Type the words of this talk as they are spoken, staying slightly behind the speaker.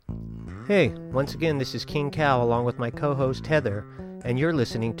Hey, once again, this is King Cal along with my co-host Heather, and you're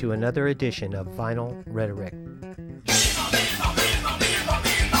listening to another edition of Vinyl Rhetoric.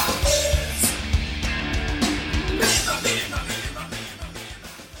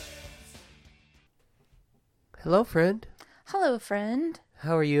 Hello, friend. Hello, friend.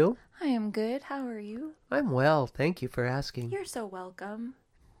 How are you? I am good. How are you? I'm well, thank you for asking. You're so welcome.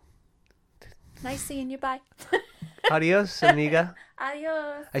 Nice seeing you. Bye. Adios, amiga.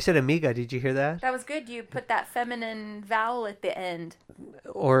 Adios. I said amiga, did you hear that? That was good. You put that feminine vowel at the end.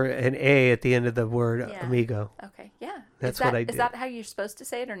 Or an A at the end of the word Yeah. amigo. Okay, yeah. That's what I did. Is that how you're supposed to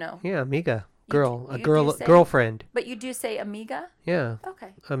say it or no? Yeah, amiga. You Girl. do- A you girl, do say- girlfriend. But you do say amiga? Yeah. Okay.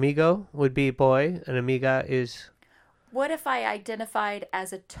 Amigo would be boy, and amiga is... What if I identified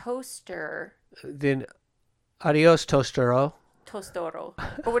as a toaster, Then, adios, tostero. tostoro?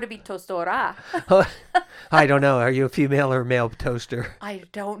 Or would it be tostora? I don't know. Are you a female or male toaster? I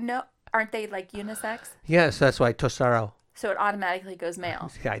don't know. Aren't they like unisex? Yes, that's why, tostero. So it automatically goes male.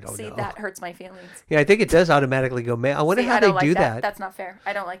 I don't See, know. that hurts my feelings. Yeah, I think it does automatically go male. I wonder See, how I they don't like do that. that. That's not fair.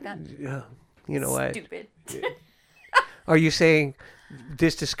 I don't like that. Yeah, you know what? Stupid. Are you saying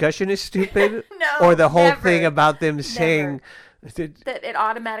this discussion is stupid? No, or the whole never. thing about them saying that That it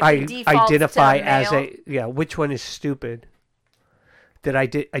automatically I defaults identify to as male. which one is stupid? That I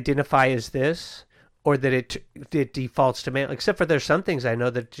identify as this, or that it defaults to male? Except for there's some things I know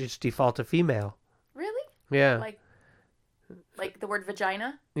that just default to female. Really? Yeah. Like the word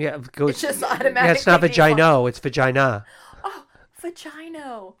vagina? Yeah, it goes. It's just Yeah, automatically it's not default. vagino, it's vagina. Oh,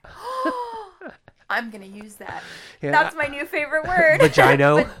 vagino. I'm going to use that. Yeah. That's my new favorite word.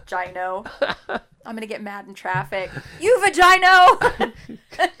 Vagino? Vagino. I'm going to get mad in traffic. You vagino!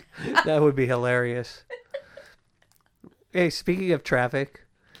 That would be hilarious. Hey, speaking of traffic,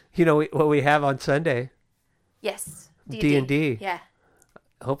 you know what we have on Sunday? Yes. D&D. Yeah.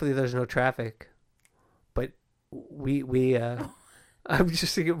 Hopefully there's no traffic. But we I'm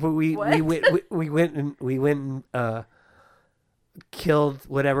just thinking we went and killed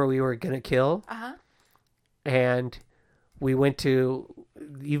whatever we were going to kill. Uh-huh. And we went to,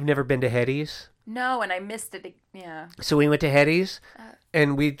 you've never been to Hetty's? No, and I missed it. Yeah. So we went to Hetty's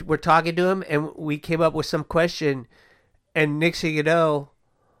and we were talking to him and we came up with some question, and next thing you know,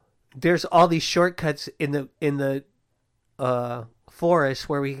 there's all these shortcuts in the forest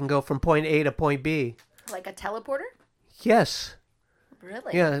where we can go from point A to point B. Like a teleporter? Yes.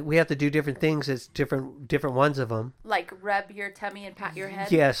 Really? Yeah, we have to do different things. It's different ones of them. Like rub your tummy and pat your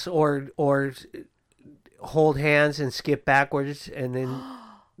head? Yes, or hold hands and skip backwards, and then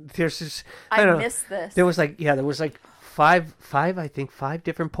there's this. I don't know. missed this. There was like five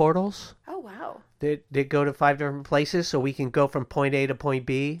different portals Oh, wow. that go to 5 different places, so we can go from point A to point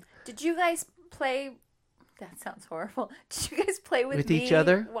B. Did you guys play? That sounds horrible. Did you guys play with me each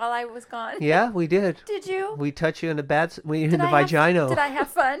other? while I was gone? Yeah, we did. Did you? We touched you in the Did I vagina. Did I have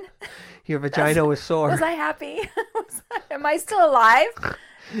fun? Your vagina was sore. Was I happy? Am I still alive?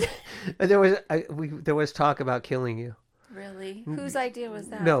 There was talk about killing you. Really? Whose idea was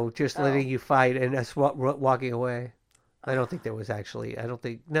that? No, just Oh. letting you fight and us walking away. I don't think there was actually. I don't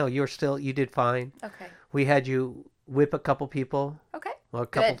think. No, you did fine. Okay. We had you whip a couple people, Okay. well, a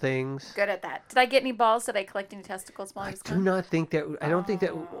couple Good. things. Good at that. Did I get any balls? Did I collect any testicles while I I was do gone? not think that. I don't think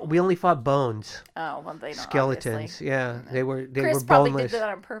that we only fought bones, Oh, well, they don't. skeletons. Obviously. Yeah, they were Chris probably boneless. did that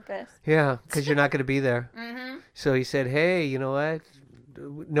on purpose. Yeah, because you're not going to be there. Mm-hmm. So he said, "Hey, you know what?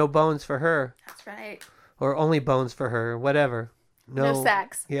 No bones for her, That's right. or only bones for her, whatever. No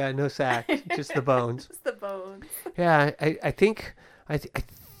sacks. Yeah, no sack, just the bones." Just the bones. Yeah, I think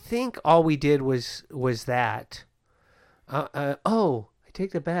all we did was that. Oh, I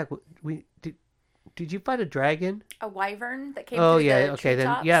take that back. We did you fight a dragon? A wyvern that came Oh, through yeah, the okay, then-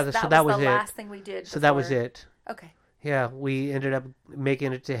 treetops? yeah, so that was the it. last thing we did. So that was before- it. Okay. Yeah, we ended up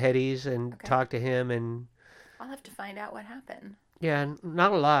making it to Hetty's and Okay. talked to him, and I'll have to find out what happened. yeah,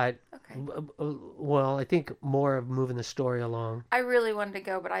 not a lot. Okay. Well, I think more of moving the story along. I really wanted to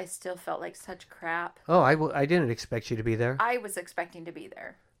go, but I still felt like such crap. Oh, I didn't expect you to be there. I was expecting to be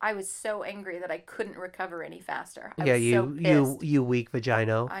there. I was so angry that I couldn't recover any faster. I Yeah, was so pissed. you weak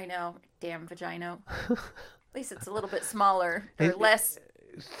vagino. I know. Damn vagino. At least it's a little bit smaller or It- less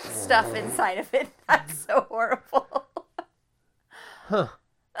stuff inside of it. That's so horrible. Huh.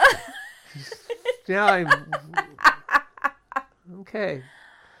 Now I'm okay.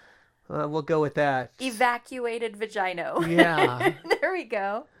 We'll go with that. Evacuated vagino. Yeah. There we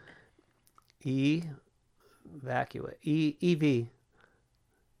go. Evacuate. EV.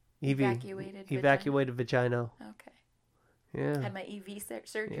 Evacuated vagina. Evacuated vagina. Okay. Yeah. Had my EV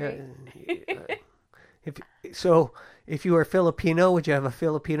surgery. Yeah. If so, if you were Filipino, would you have a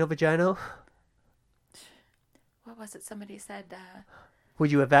Filipino vagina? What was it? Somebody said.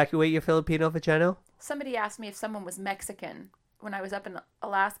 Would you evacuate your Filipino vagina? Somebody asked me if someone was Mexican when I was up in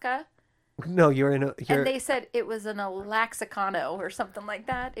Alaska. No, you're in a. And they said it was an Alaxicano or something like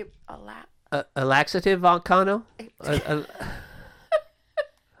that. A laxative volcano?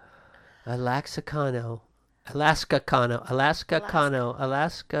 A laxicano. Alaskacano. Alaskacano.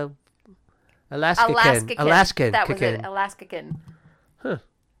 Alaska. Alaskican. Alaskan. That was it. Alaskican. Huh.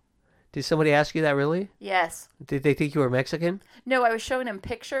 Did somebody ask you that really? Yes. Did they think you were Mexican? No, I was showing him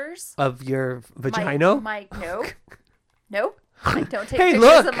pictures. Of your vagina? No. Nope. I don't take Hey, pictures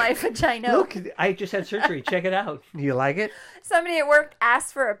look. of my vagina. Look, I just had surgery. Check it out. Do you like it? Somebody at work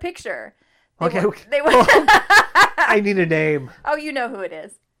asked for a picture. Okay. They were, I need a name. Oh, you know who it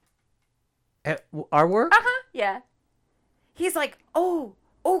is. At our work? Yeah. He's like, oh,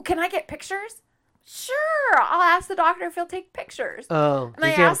 can I get pictures? Sure. I'll ask the doctor if he'll take pictures. Oh, And I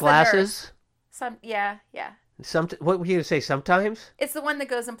does he have asked the nurse. glasses? Yeah. What were you going to say? Sometimes? It's the one that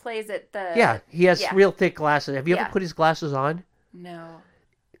goes and plays at the... Yeah, he has yeah. real thick glasses. Have you Yeah. ever put his glasses on? No.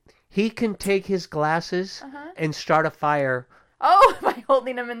 He can take his glasses and start a fire. Oh, by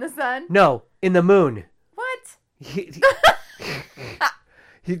holding him in the sun? No, in the moon. What?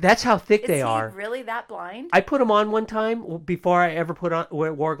 That's how thick Is they he are. really that blind? I put him on one time before I ever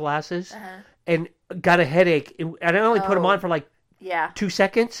wore glasses, and got a headache. And I only put him on for like Yeah. 2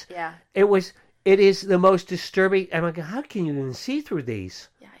 seconds. Yeah. It is the most disturbing. I'm like, how can you even see through these?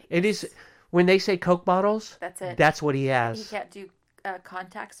 Yikes. It is when they say Coke bottles. That's it. That's what he has. He can't do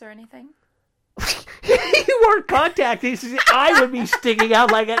contacts or anything? He wore contacts. His eye would be sticking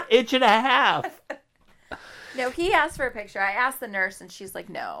out like 1.5 inches. No, he asked for a picture. I asked the nurse, and she's like,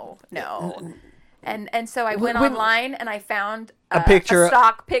 no. And so I went online, and I found a picture, a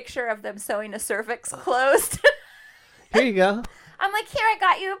stock picture of them sewing a cervix closed. Here you go. I'm like, here, I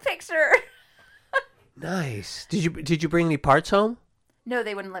got you a picture. Nice. Did you bring any parts home? No,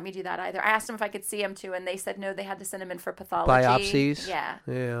 they wouldn't let me do that either. I asked them if I could see them too, and they said no, they had to send them in for pathology. Biopsies? Yeah.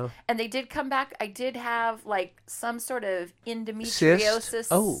 Yeah. And they did come back. I did have like some sort of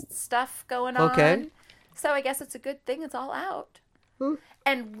endometriosis stuff going on. Okay. So I guess it's a good thing it's all out.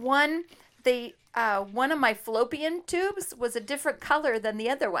 And one of my fallopian tubes was a different color than the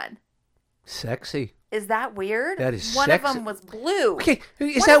other one. Sexy. Is that weird? That is one sexy. of them was blue. Okay,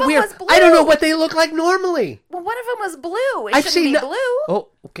 is One that of 'em weird? was blue. I don't know what they look like normally. Well, one of them was blue. It I've shouldn't seen be blue. Oh,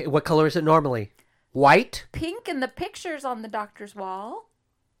 okay. What color is it normally? White? Pink in the pictures on the doctor's wall.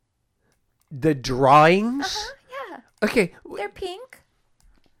 The drawings? Yeah. Okay. They're pink.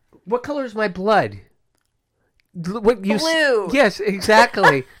 What color is my blood? What you Blue. Yes,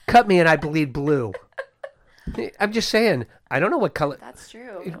 exactly. Cut me and I bleed blue. I'm just saying. I don't know what color. That's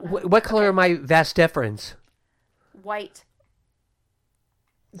true. What color are my vas deferens? White.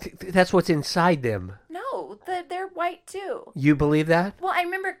 That's what's inside them. No, they're white too. You believe that? Well, I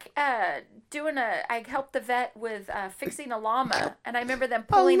remember I helped the vet with fixing a llama, and I remember them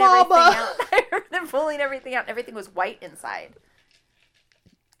pulling everything out. I remember them pulling everything out. Everything was white inside.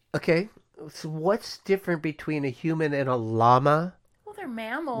 Okay. So what's different between a human and a llama? Well, they're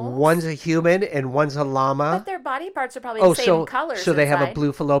mammals. One's a human and one's a llama. But their body parts are probably the same color. So they have a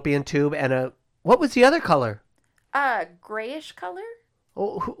blue fallopian tube and a... What was the other color? Grayish color.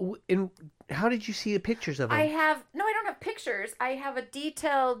 Oh, how did you see the pictures of them? I don't have pictures. I have a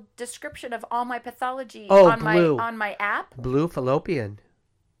detailed description of all my pathology blue. on my app. Blue fallopian.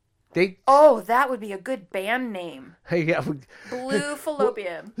 That would be a good band name. Yeah. Blue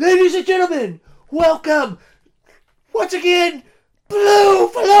fallopian. Ladies and gentlemen, welcome once again, Blue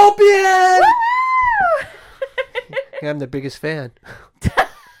Fallopian. I'm the biggest fan.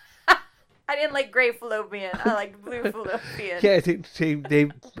 I didn't like gray fallopian. I liked blue fallopian. Yeah,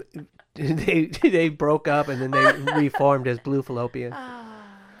 they broke up and then they reformed as Blue Fallopian.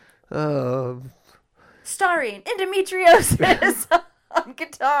 Starring endometriosis on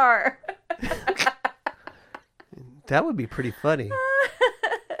guitar. That would be pretty funny.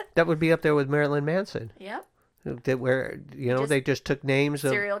 That would be up there with Marilyn Manson. Yep. Where they just took names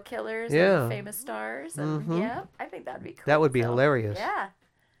of serial killers and famous stars. And yeah, I think that'd be cool. That would be hilarious. Yeah.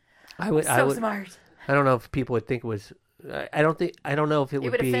 I would. Smart. I don't know if people would think it was. I don't know if it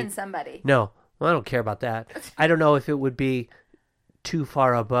would be. It would offend somebody. No, well, I don't care about that. I don't know if it would be too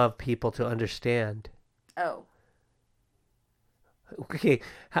far above people to understand. Oh. Okay,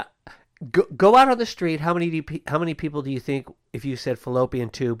 go out on the street. How many people do you think, if you said fallopian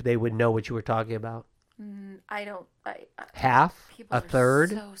tube, they would know what you were talking about? I don't. Half? People A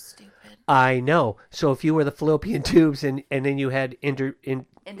third? So stupid. I know. So if you were the fallopian tubes and then you had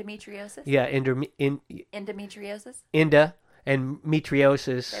endometriosis? Yeah, Endometriosis? Inda and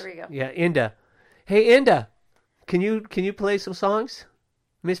metriosis. There we go. Yeah, Inda. Hey, Inda, can you play some songs?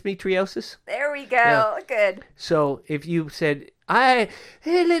 Miss Metriosis? There we go. Yeah. Good. So if you said, hey,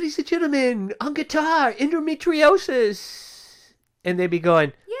 ladies and gentlemen, on guitar, endometriosis. And they'd be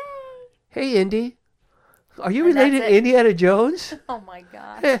going, Yay. Hey, Indy, are you And that's related to it. Indiana Jones? Oh, my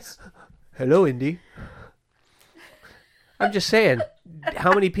gosh. Hello, Indy. I'm just saying,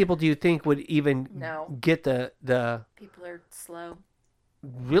 how many people do you think would even No. get the People are slow.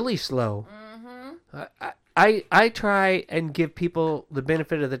 really slow? Mm-hmm. I try and give people the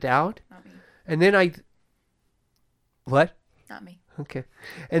benefit of the doubt, Not me. and then what? Not me. Okay,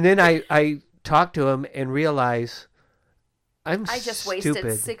 and then I talk to them and realize I just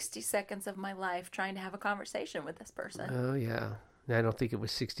wasted 60 seconds of my life trying to have a conversation with this person. Oh yeah, I don't think it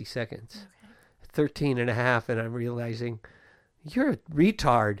was 60 seconds. Okay. 13 and a half, and I'm realizing you're a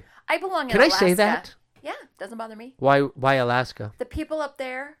retard. I belong in Can Alaska. I say that? Yeah, doesn't bother me. Why Alaska? The people up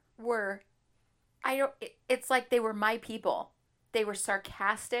there were, it's like they were my people. They were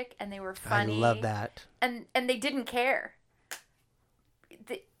sarcastic and they were funny. I love that. And they didn't care.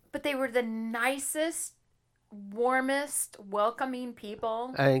 But they were the nicest, warmest, welcoming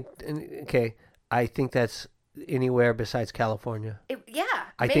people. Okay, I think that's anywhere besides California.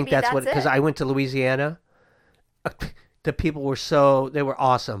 I think that's what, because I went to Louisiana. The people they were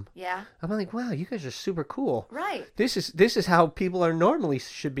awesome. Yeah. I'm like, wow, you guys are super cool. Right. This is how people are normally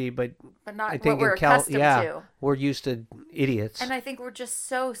should be, but not I think what we're accustomed to. We're used to idiots. And I think we're just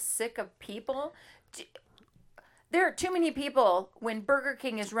so sick of people. There are too many people when Burger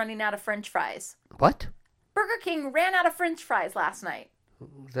King is running out of French fries. What? Burger King ran out of French fries last night.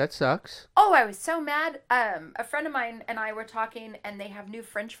 That sucks. Oh, I was so mad. A friend of mine and I were talking, and they have new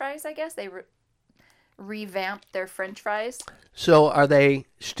French fries, I guess. They revamped their French fries. So are they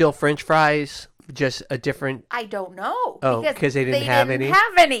still French fries, just a different... I don't know. Oh, because they didn't have any?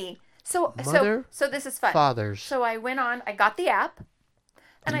 Have any. So this is fun. Fathers. So I went on, I got the app.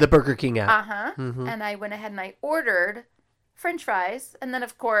 The Burger King app. Uh-huh. Mm-hmm. And I went ahead and I ordered French fries. And then,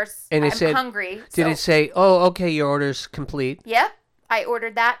 of course, and I'm hungry. Did it say, oh, okay, your order's complete? Yep. I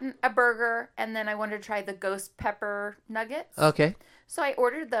ordered that and a burger, and then I wanted to try the ghost pepper nuggets. Okay. So I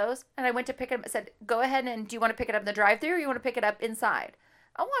ordered those, and I went to pick it up. It said, go ahead and do you want to pick it up in the drive-thru or you want to pick it up inside?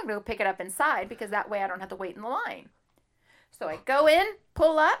 I want to go pick it up inside because that way I don't have to wait in the line. So I go in,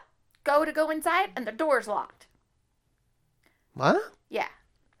 pull up, go inside, and the door's locked. What? Yeah.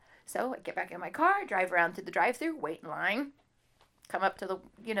 So I get back in my car, drive around through the drive-thru, wait in line, come up to the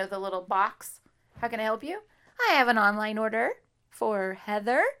little box. How can I help you? I have an online order for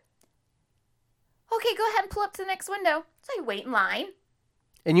Heather. Okay, go ahead and pull up to the next window. So I wait in line.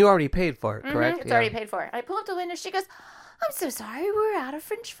 And you already paid for it, correct? It's already paid for. I pull up to the window. She goes, I'm so sorry, we're out of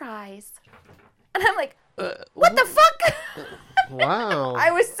French fries. And I'm like, what the fuck? Wow.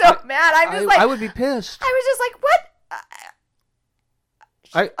 I was so mad. I would be pissed. I was just like,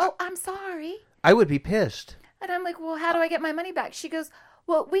 what? I'm sorry. I would be pissed. And I'm like, well, how do I get my money back? She goes,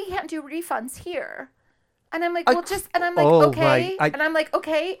 well, we can't do refunds here. And I'm like, well, and I'm like, okay. And I'm like,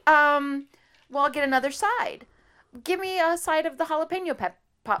 okay, well, I'll get another side. Give me a side of the jalapeno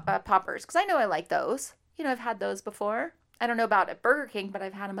poppers, because I know I like those. I've had those before. I don't know about at Burger King, but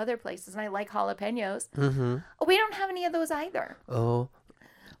I've had them other places, and I like jalapenos. Mm-hmm. Oh, we don't have any of those either. Oh.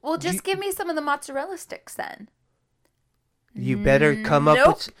 Well, just give me some of the mozzarella sticks then. You better come up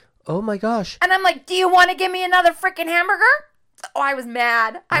with... Oh, my gosh. And I'm like, do you want to give me another freaking hamburger? Oh, I was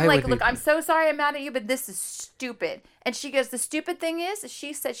mad. I'm like, look, I'm so sorry I'm mad at you, but this is stupid. And she goes, the stupid thing is,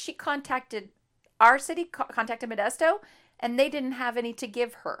 she said she contacted our city, contacted Modesto, and they didn't have any to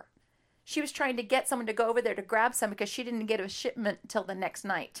give her. She was trying to get someone to go over there to grab some because she didn't get a shipment until the next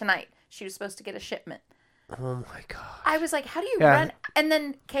night. Tonight, she was supposed to get a shipment. Oh, my God. I was like, how do you run? And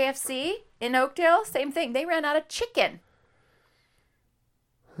then KFC in Oakdale, same thing. They ran out of chicken.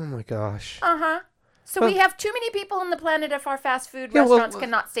 Oh, my gosh. Uh-huh. So we have too many people on the planet if our fast food restaurants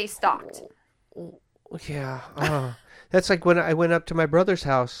cannot stay stocked. Yeah. That's like when I went up to my brother's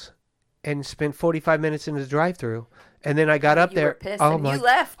house and spent 45 minutes in the drive-thru. And then I got up there. You were pissed and you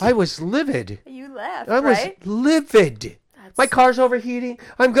left. I was livid. You left, I was livid. My car's overheating.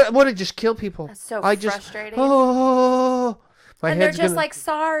 I want to just kill people. That's so frustrating. My and they're just like,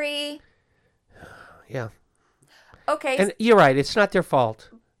 sorry. Yeah. Okay. And you're right. It's not their fault.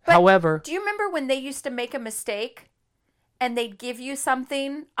 However, do you remember when they used to make a mistake and they'd give you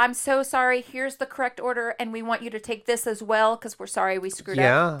something. I'm so sorry. Here's the correct order, and we want you to take this as well because we're sorry we screwed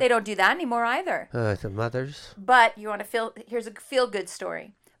up. They don't do that anymore either. The mothers. But you want to here's a feel-good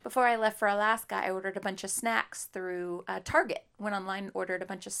story. Before I left for Alaska, I ordered a bunch of snacks through Target. Went online and ordered a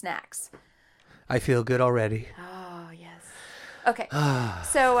bunch of snacks. I feel good already. Oh, yes. Okay.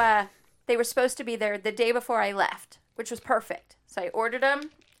 So they were supposed to be there the day before I left, which was perfect. So I ordered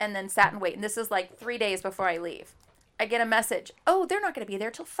them and then sat and wait. And this is like 3 days before I leave. I get a message. Oh, they're not going to be there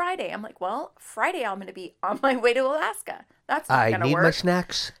till Friday. I'm like, well, Friday I'm going to be on my way to Alaska. That's not going to work. I need my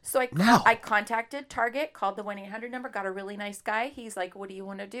snacks. So I contacted Target, called the 1-800 number, got a really nice guy. He's like, what do you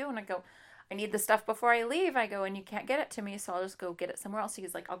want to do? And I go, I need the stuff before I leave. I go, and you can't get it to me, so I'll just go get it somewhere else.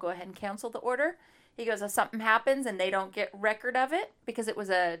 He's like, I'll go ahead and cancel the order. He goes, if something happens and they don't get record of it, because it was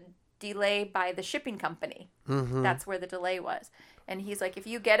a delay by the shipping company. Mm-hmm. That's where the delay was. And he's like, if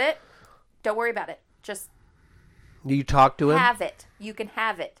you get it, don't worry about it. Just you talk to him? Have it. You can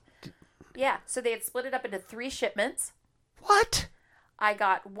have it. Yeah. So they had split it up into 3 shipments. What? I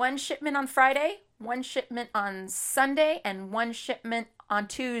got 1 shipment on Friday, 1 shipment on Sunday, and 1 shipment on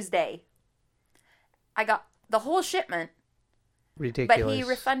Tuesday. I got the whole shipment. Ridiculous. But he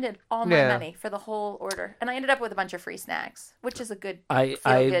refunded all my money for the whole order. And I ended up with a bunch of free snacks, which is a good,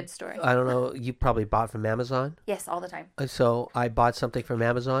 feel-good story. I don't know. You probably bought from Amazon? Yes, all the time. So I bought something from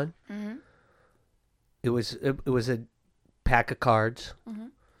Amazon. Mm-hmm. It was a pack of cards. Mm-hmm.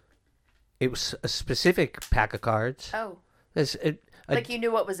 It was a specific pack of cards. Oh. Like you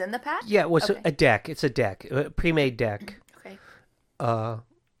knew what was in the pack? Yeah, it was a deck. It's a deck, a pre-made deck. Okay. I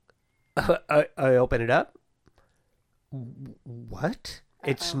open it up. What?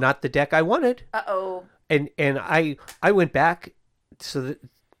 Uh-oh. It's not the deck I wanted. Uh-oh. And I went back so that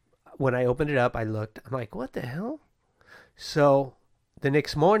when I opened it up, I looked. I'm like, what the hell? So the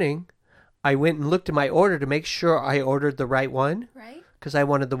next morning, I went and looked at my order to make sure I ordered the right one. Right. Because I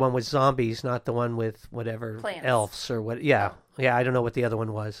wanted the one with zombies, not the one with whatever plants. Elves or what. Yeah. Yeah, I don't know what the other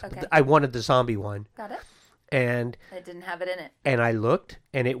one was. Okay. I wanted the zombie one. Got it. And it didn't have it in it. And I looked,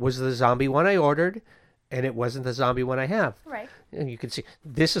 and it was the zombie one I ordered, and it wasn't the zombie one I have. Right. And you can see,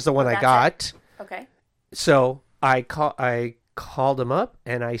 this is the one I got. It. Okay. So I called them up,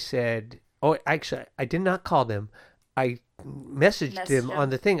 and I said, oh, actually, I did not call them. I messaged him on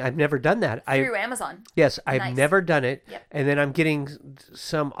the thing. I've never done that. Through Amazon. Yes, I've never done it. Yep. And then I'm getting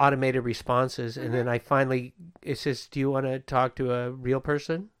some automated responses, and then I finally, it says, do you want to talk to a real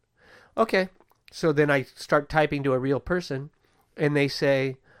person? Okay. So then I start typing to a real person, and they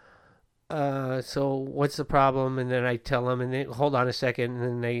say, so what's the problem? And then I tell them, and they hold on a second, and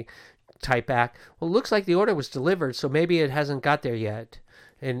then they type back, well, it looks like the order was delivered, so maybe it hasn't got there yet.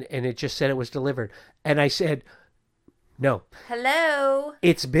 And it just said it was delivered. And I said, no. Hello.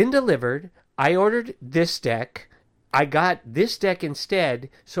 It's been delivered. I ordered this deck. I got this deck instead.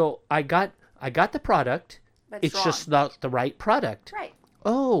 So I got the product. It's wrong. Just not the right product. Right.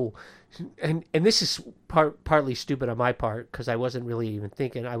 Oh, and this is partly stupid on my part because I wasn't really even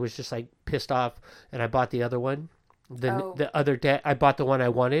thinking. I was just like pissed off, and I bought the other one. The other deck. I bought the one I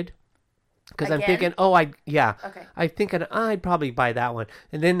wanted. Because I'm thinking, Okay. I'm thinking I'd probably buy that one.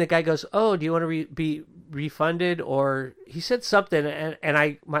 And then the guy goes, oh, do you want to be refunded? Or he said something, and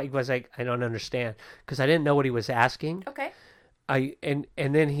I was like, I don't understand. Because I didn't know what he was asking. Okay. And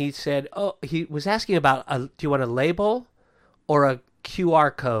then he said, oh, he was asking about, do you want a label or a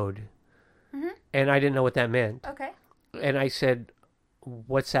QR code? Mm-hmm. And I didn't know what that meant. Okay. And I said,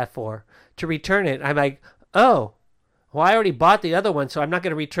 what's that for? To return it. I'm like, oh. Well, I already bought the other one, so I'm not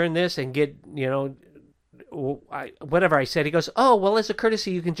going to return this and get, whatever I said. He goes, oh, well, as a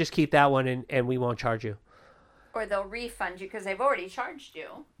courtesy, you can just keep that one and we won't charge you. Or they'll refund you because they've already charged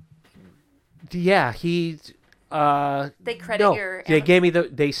you. Yeah, they credit your...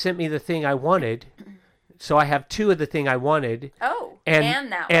 They sent me the thing I wanted, so I have 2 of the thing I wanted. Oh,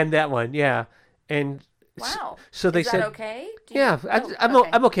 and that one. And that one, yeah. And... Wow. So they said, okay?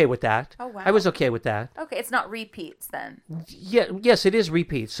 I'm okay with that. Oh, wow. I was okay with that. Okay, it's not repeats then. Yeah, yes, it is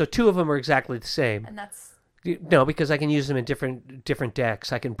repeats. So 2 of them are exactly the same. And that's... No, because I can use them in different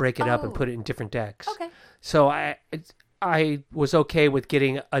decks. I can break it up and put it in different decks. Okay. So I was okay with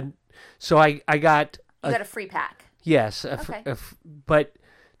getting a... So I got... You got a free pack. Yes. But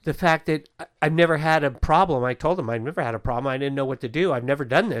the fact that I've never had a problem, I told them I've never had a problem. I didn't know what to do. I've never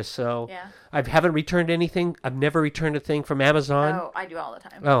done this, so I haven't returned anything. I've never returned a thing from Amazon. Oh, I do all the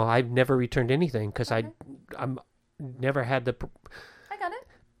time. Oh, I've never returned anything because I'm never had the... I got it.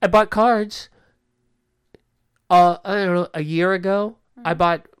 I bought cards. I don't know, a year ago. Mm-hmm. I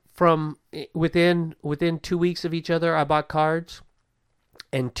bought from within 2 weeks of each other. I bought cards,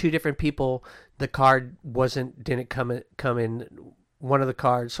 and 2 different people the card didn't come in one of the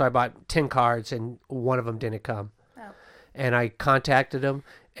cards. So I bought 10 cards and one of them didn't come. Oh. And I contacted them,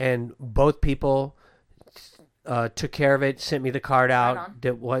 and both people took care of it, sent me the card out.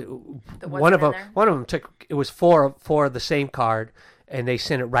 One of them took, it was four of the same card, and they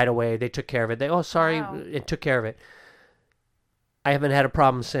sent it right away. They took care of it. And took care of it. I haven't had a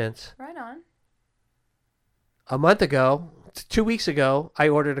problem since. Right on. A month ago, 2 weeks ago, I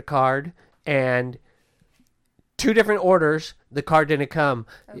ordered a card, and 2 different orders, the card didn't come.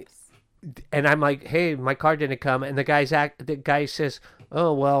 Oops. And I'm like, hey, my card didn't come. And the guy says,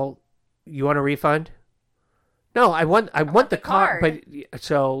 oh, well, you want a refund? No, I want the card. But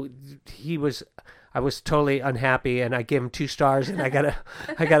so I was totally unhappy, and I gave him 2 stars, and I go,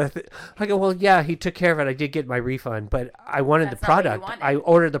 well, yeah, he took care of it. I did get my refund, but I wanted the product. I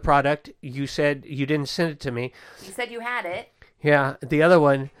ordered the product. You said you didn't send it to me. You said you had it. Yeah, the other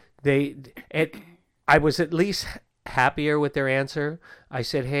one, I was at least happier with their answer. I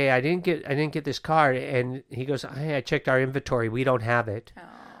said, hey, I didn't get this card, and he goes, hey, I checked our inventory. We don't have it. Oh.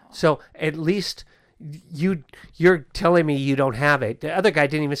 So at least you're telling me you don't have it. The other guy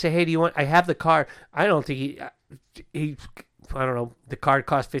didn't even say, hey, do you want, I have the card. I don't think he I don't know, the card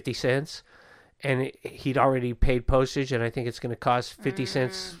cost 50 cents, and he'd already paid postage, and I think it's going to cost 50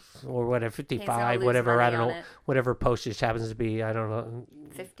 cents or whatever, 55, whatever, I don't know, whatever postage happens to be, I don't know,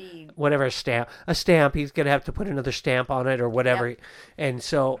 50, whatever, a stamp, he's going to have to put another stamp on it or whatever. Yep. And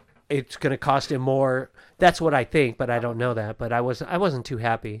so it's going to cost him more. That's what I think, but I don't know that, but I wasn't too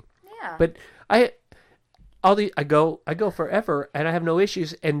happy. Yeah. But I go forever, and I have no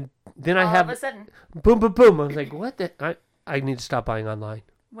issues, and then I have all of a sudden, boom. I was like, what the? I need to stop buying online.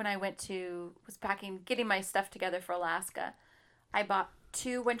 When I was getting my stuff together for Alaska, I bought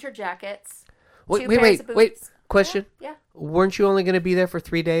 2 winter jackets. Wait. Question. Yeah. Weren't you only going to be there for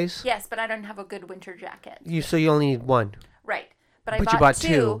 3 days? Yes, but I don't have a good winter jacket. So you only need 1. Right, but I bought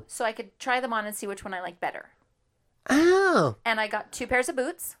 2 so I could try them on and see which one I like better. Oh. And I got 2 pairs of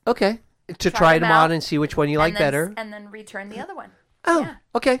boots. Okay. To try them on and see which one you like better. And then return the other one. Oh, yeah.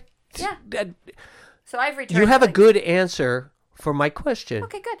 Okay. Yeah. So I've returned. You have a good answer for my question.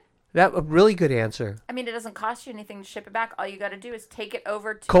 Okay, good. That a really good answer. I mean, it doesn't cost you anything to ship it back. All you got to do is take it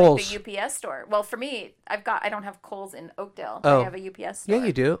over to Kohl's. the UPS store. Well, for me, I don't have Kohl's in Oakdale. I have a UPS store. Yeah,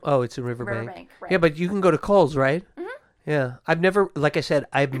 you do. Oh, it's in Riverbank. Right. Yeah, but you can go to Kohl's, right? Mm-hmm. Yeah. Like I said,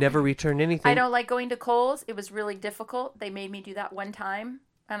 I've never returned anything. I don't like going to Kohl's. It was really difficult. They made me do that one time.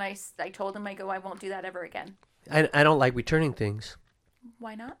 And I told him, I won't do that ever again. I don't like returning things.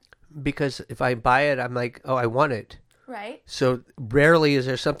 Why not? Because if I buy it, I'm like, oh, I want it. Right. So rarely is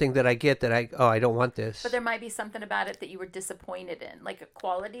there something that I get that I don't want this. But there might be something about it that you were disappointed in, like a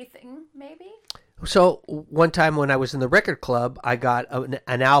quality thing, maybe? So one time when I was in the record club, I got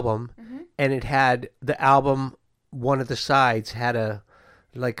an album, and it had the album, one of the sides had a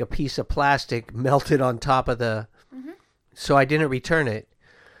piece of plastic melted on top of the... So I didn't return it.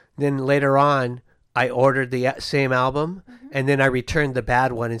 Then later on, I ordered the same album, and then I returned the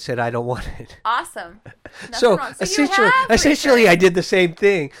bad one and said I don't want it. Awesome. So essentially, I did the same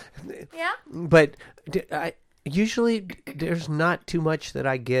thing. Yeah. But usually there's not too much that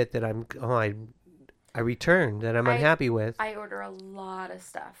I get that I return that I'm unhappy with. I order a lot of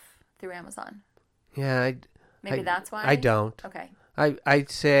stuff through Amazon. Yeah. Maybe that's why? I don't. Okay. I'd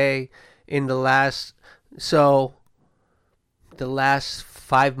say in the last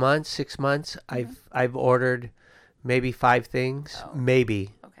 5 months, 6 months, I've ordered maybe 5 things. Oh.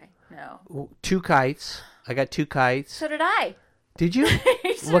 Maybe. Okay. No. 2 kites. I got 2 kites. So did I. Did you?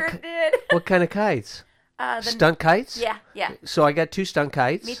 I sure did. What kind of kites? Stunt kites? Yeah. So I got 2 stunt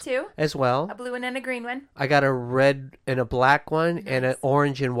kites. Me too. As well. A blue one and a green one. I got a red and a black one and an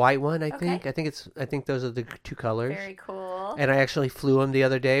orange and white one, I think. I think those are the 2 colors. Very cool. And I actually flew them the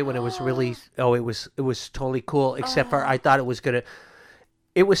other day when it was really it was totally cool, except for I thought it was going to...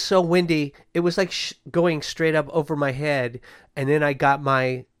 It was so windy. It was like going straight up over my head. And then I got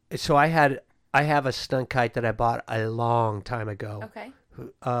so I have a stunt kite that I bought a long time ago. Okay.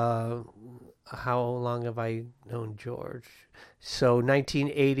 How long have I known George? So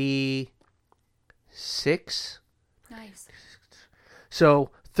 1986. Nice.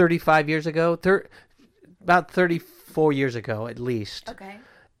 So 35 years ago, about 34 years ago at least. Okay.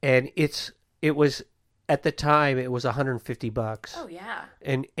 And it was at the time it was $150. Oh yeah.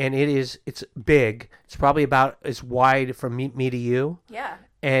 And it's big. It's probably about as wide from me to you. Yeah.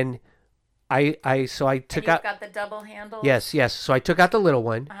 And I took out. Got the double handle. Yes. So I took out the little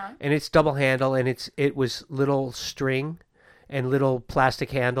one, and it's double handle, and it was little string, and little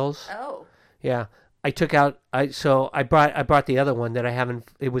plastic handles. Oh. Yeah, I took out. I brought the other one that I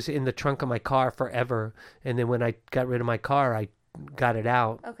haven't. It was in the trunk of my car forever, and then when I got rid of my car, I got it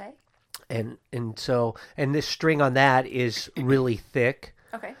out. Okay. And this string on that is really thick.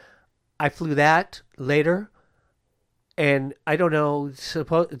 Okay. I flew that later, and I don't know.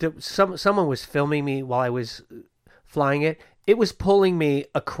 Someone was filming me while I was flying it. It was pulling me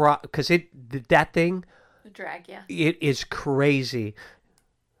across because that thing. The drag, yeah. It is crazy,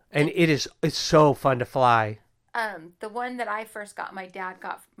 and it's so fun to fly. The one that I first got, my dad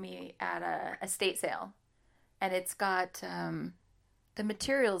got me at a estate sale, and it's got the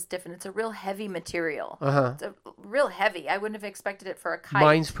material's different. It's a real heavy material. It's real heavy. I wouldn't have expected it for a kite.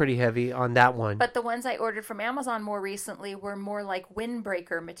 Mine's pretty heavy on that one. But the ones I ordered from Amazon more recently were more like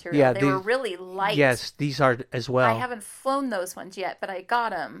windbreaker material. Yeah, they were really light. Yes, these are as well. I haven't flown those ones yet, but I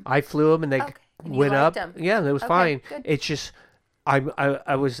got them. I flew them and they went up. Them. Yeah, it was fine. Good. It's just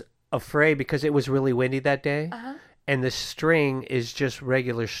I was afraid because it was really windy that day, and the string is just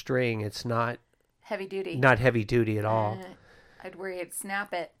regular string. It's not heavy duty. Not heavy duty at all. I'd worry it'd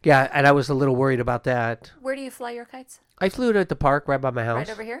snap it. Yeah, and I was a little worried about that. Where do you fly your kites? I flew it at the park right by my house.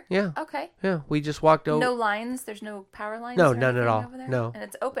 Right over here? Yeah. Okay. Yeah, we just walked over. No lines? There's no power lines? No, none at all. No. And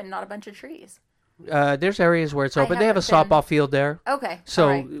it's open, not a bunch of trees. There's areas where it's open. They have a softball field there. Okay.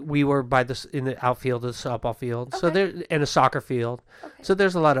 So we were in the outfield of the softball field. Okay. So there and a soccer field. Okay. So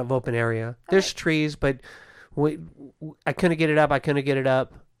there's a lot of open area. There's trees, but I couldn't get it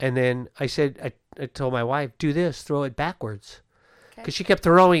up. And then I said, I told my wife, do this, throw it backwards. Because she kept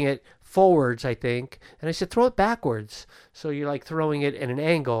throwing it forwards, I think. And I said, throw it backwards. So you're like throwing it at an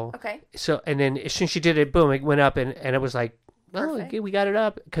angle. Okay. So, and then as soon as she did it, boom, it went up. And it was like, oh, okay, we got it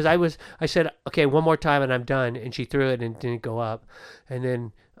up. Because I said, okay, one more time and I'm done. And she threw it and it didn't go up. And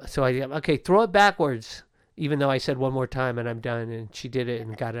then, so okay, throw it backwards. Even though I said one more time and I'm done. And she did it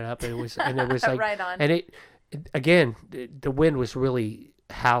and got it up. And it was like, right on. And again, the wind was really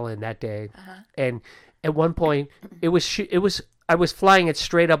howling that day. And at one point, I was flying it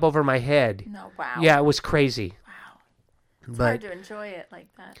straight up over my head. No, wow. Yeah, it was crazy. Wow. It's hard to enjoy it like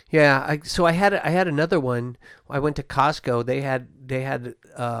that. Yeah, so I had another one. I went to Costco. They had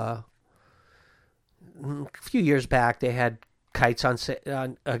a few years back. They had kites on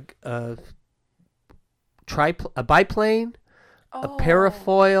a biplane, a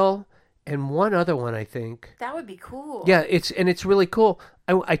parafoil, and one other one, I think. That would be cool. Yeah, it's really cool.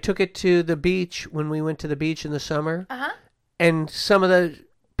 I took it to the beach when we went to the beach in the summer. And some of the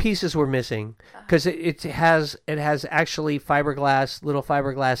pieces were missing because it has actually little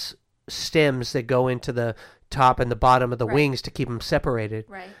fiberglass stems that go into the top and the bottom of the wings to keep them separated.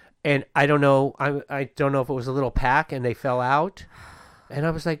 Right. And I don't know. I don't know if it was a little pack and they fell out. And I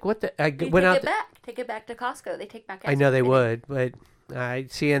was like, "What the?" Take it back to Costco. They take back. I know they would, but I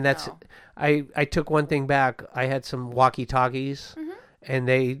see, and that's. I took one thing back. I had some walkie-talkies, and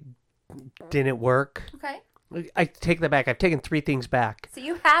they didn't work. Okay. I take that back. I've taken 3 things back. So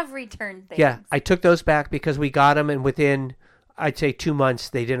you have returned things. Yeah, I took those back because we got them, and within, I'd say 2 months,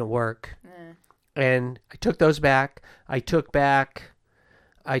 they didn't work. And I took those back. I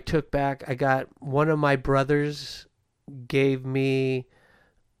got one of my brothers gave me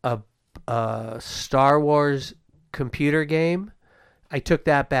a Star Wars computer game. I took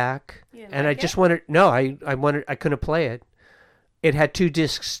that back, and I just wanted. No, I wanted. I couldn't play it. It had 2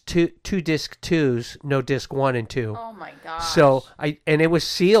 discs, two disc 2s, no disc 1 and 2. Oh my gosh. So and it was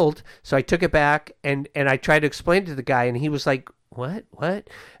sealed, so I took it back and I tried to explain it to the guy, and he was like, "What?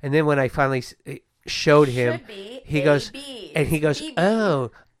 And then when I finally showed him, he goes, "Oh,"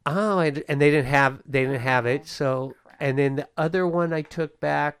 and they didn't have it. So, and then the other one I took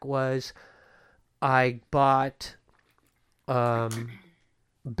back was I bought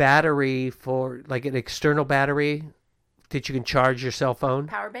battery for like an external battery that you can charge your cell phone.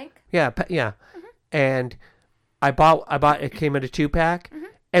 Power bank? Yeah. And I bought it came in a 2-pack,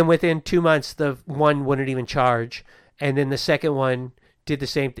 and within 2 months the one wouldn't even charge, and then the second one did the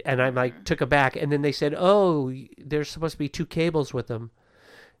same and I took it back, and then they said, "Oh, there's supposed to be 2 cables with them."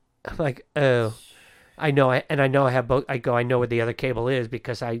 I'm like, "Oh, I know I have both." I know where the other cable is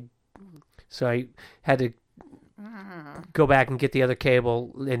because I had to go back and get the other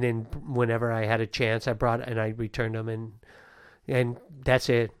cable, and then whenever I had a chance, I brought it and I returned them, and that's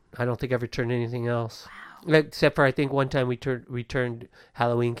it. I don't think I've returned anything else. Wow. Except for I think one time we returned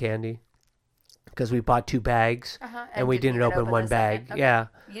Halloween candy because we bought 2 bags and we didn't open one bag. Okay. Yeah.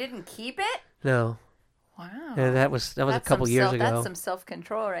 You didn't keep it? No. Wow. Yeah, that was a couple years ago. That's some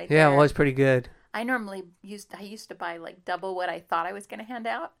self-control right there. Yeah, it was pretty good. I normally used to buy like double what I thought I was going to hand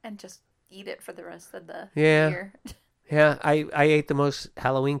out and just eat it for the rest of the year. Yeah, I ate the most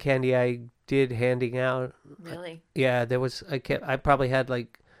Halloween candy I did handing out. Really? Yeah, there was. I probably had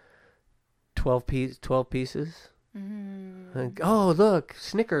like 12 pieces. Like, oh, look,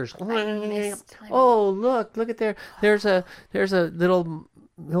 Snickers. Oh, look at there. There's a little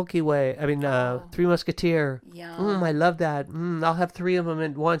Milky Way. I mean, Three Musketeer. Yum. I love that. I'll have 3 of them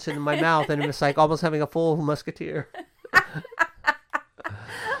at once in my mouth, and it's like almost having a full Musketeer.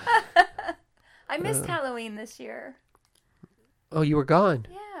 I missed Halloween this year. Oh, you were gone.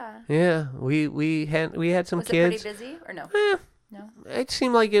 Yeah. Yeah, we had some Was kids. it pretty busy or no? No. It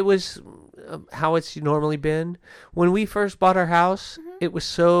seemed like it was how it's normally been. When we first bought our house, it was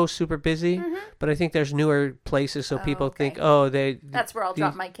so super busy. But I think there's newer places, so people think, that's where I'll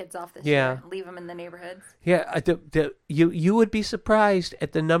drop my kids off this year. Leave them in the neighborhoods. Yeah, you would be surprised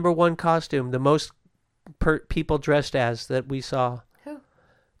at the number one costume, the most people dressed as that we saw. Who?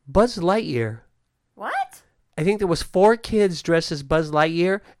 Buzz Lightyear. What? I think there was 4 kids dressed as Buzz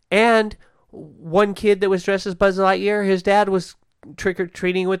Lightyear, and one kid that was dressed as Buzz Lightyear. His dad was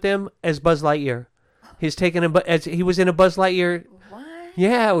trick-or-treating with them as Buzz Lightyear. He's taking him as he was in a Buzz Lightyear. What?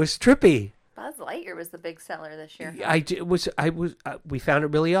 Yeah, it was trippy. Buzz Lightyear was the big seller this year. We found it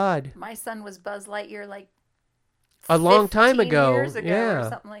really odd. My son was Buzz Lightyear like a long time ago. Years ago or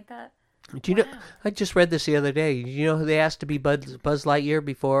something like that. Do you know? I just read this the other day. You know who they asked to be Buzz Lightyear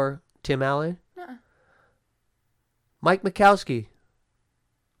before Tim Allen? Mike Wazowski.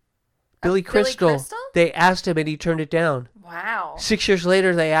 Billy Crystal. They asked him and he turned it down. Wow. 6 years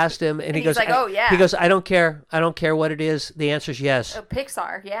later, they asked him and he goes, like, "Oh yeah." He goes, "I don't care. I don't care what it is. The answer's yes." Oh,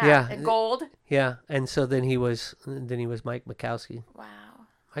 Pixar, yeah. Yeah. And Gold. Yeah, and so then he was Mike Wazowski. Wow.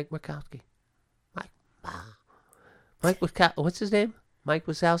 Mike Wazowski. Mike what's his name? Mike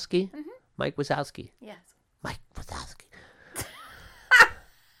Wazowski. Mike Wazowski. Yes. Mike Wazowski.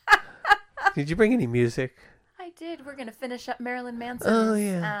 Did you bring any music? I did. We're gonna finish up Marilyn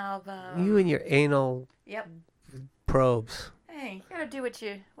Manson's album. You and your anal probes. Hey, you gotta do what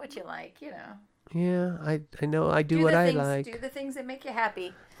you like, you know. Yeah, I know. I do what I like. Do the things that make you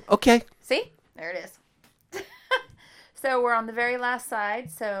happy. Okay. See? There it is. So we're on the very last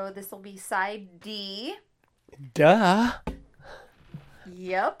side. So this will be side D. Duh.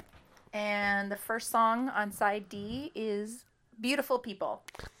 Yep. And the first song on side D is Beautiful People.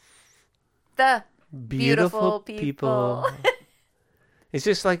 The Beautiful People. Is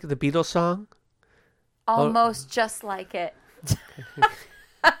this like the Beatles song? Almost just like it.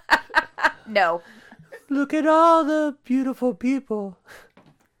 No. Look at all the beautiful people.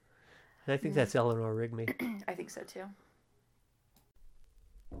 I think that's Eleanor Rigby. I think so too.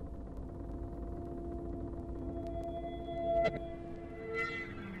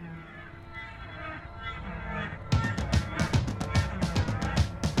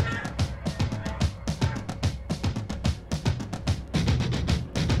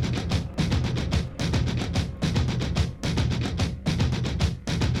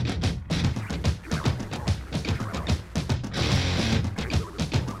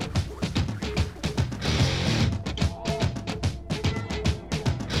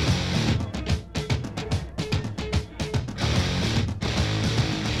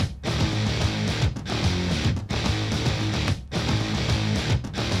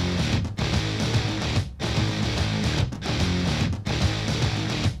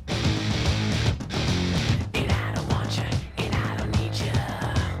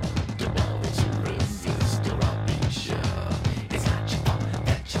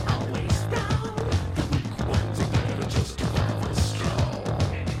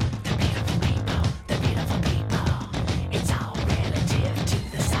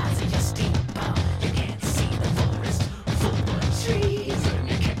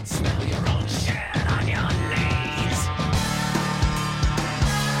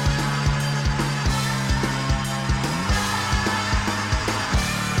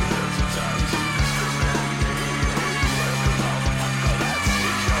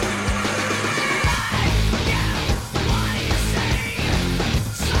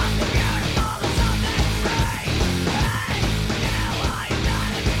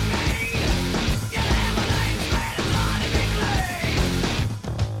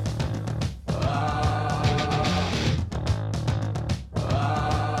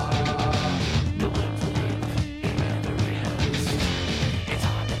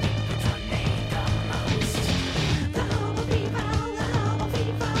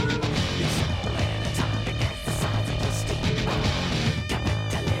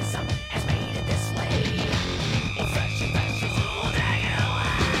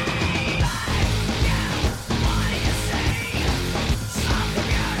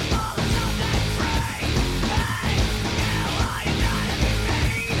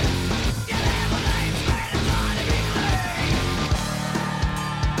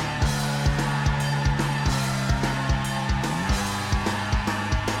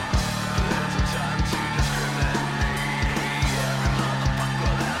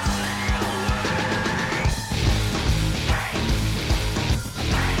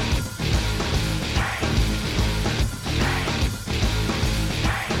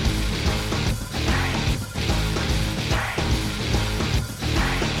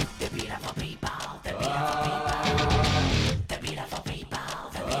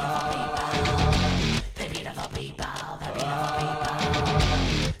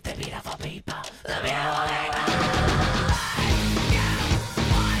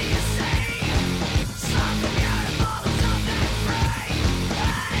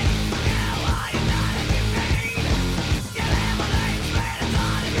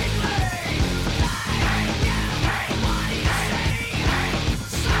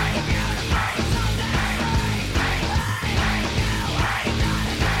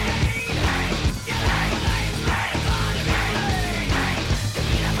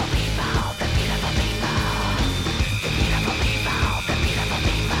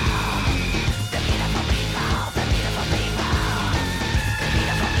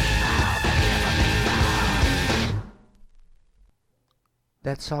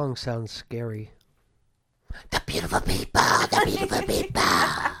 That song sounds scary. The beautiful people, the beautiful people.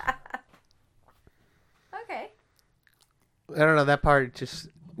 Okay. I don't know, that part just,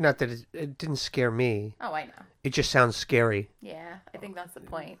 not that it didn't scare me. Oh, I know. It just sounds scary. Yeah, I think that's the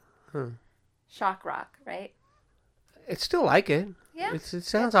point. Hmm. Shock rock, right? I still like it. Yeah. It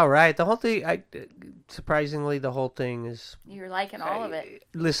sounds all right. The whole thing, surprisingly, the whole thing is... You're liking all of it.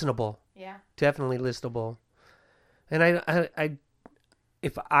 Listenable. Yeah. Definitely listenable. And I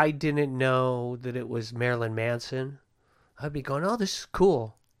if I didn't know that it was Marilyn Manson, I'd be going, oh, this is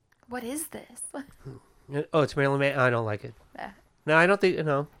cool. What is this? Oh, it's Marilyn Manson. I don't like it. No, I don't think,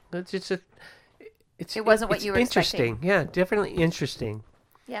 no. It's just it wasn't what you were interesting. expecting. Yeah, definitely interesting.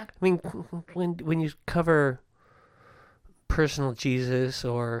 Yeah. I mean, when you cover Personal Jesus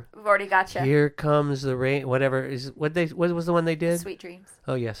or We've already got you. Here Comes the Rain, whatever is what was the one they did? Sweet Dreams.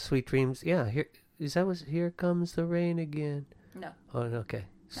 Oh yes, Sweet Dreams. Yeah, Here Comes the Rain Again. No. Oh, okay. No.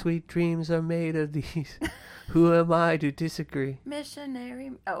 Sweet dreams are made of these. Who am I to disagree?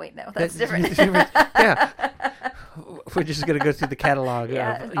 Missionary. Oh wait, no, that's different. Yeah. We're just gonna go through the catalog of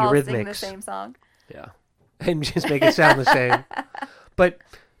Eurythmics. All sing the same song. Yeah, and just make it sound the same. But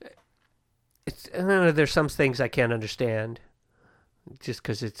I don't know, there's some things I can't understand, just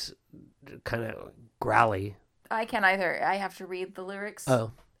because it's kind of growly. I can't either. I have to read the lyrics.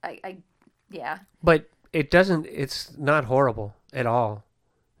 Oh. Yeah. But it's not horrible at all.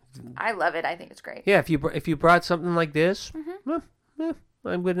 I love it. I think it's great. Yeah, if you brought something like this,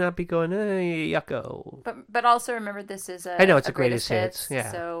 I would not be going, yucko. But also remember, this is I know it's a greatest hits.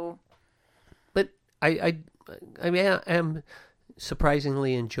 Yeah. So. But I mean, I am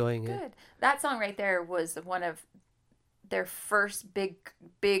surprisingly enjoying it. Good. That song right there was one of their first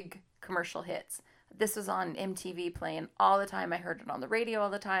big commercial hits. This was on MTV playing all the time. I heard it on the radio all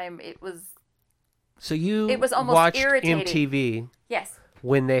the time. It was almost watched irritating. MTV. Yes.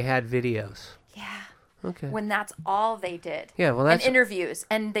 When they had videos. Yeah. Okay. When that's all they did. Yeah, well, that's... And interviews.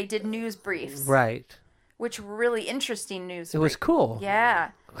 And they did news briefs. Right. Which were really interesting news briefs. It was cool. Yeah.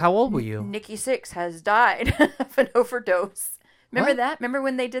 How old were you? Nikki Sixx has died of an overdose. Remember that? Remember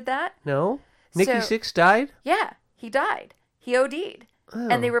when they did that? No. Nikki Sixx died? Yeah. He died. He OD'd. Oh.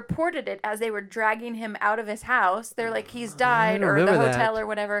 And they reported it as they were dragging him out of his house. They're like, he's died, or the hotel or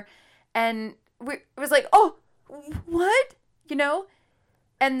whatever. And it was like, oh, what? You know?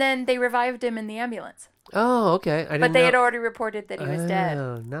 And then they revived him in the ambulance. Oh, okay. But they had already reported that he was dead.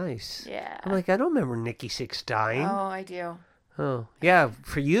 Oh, nice. Yeah. I'm like, I don't remember Nikki Sixx dying. Oh, I do. Oh, yeah,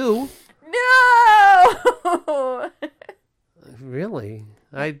 for you. No! Really?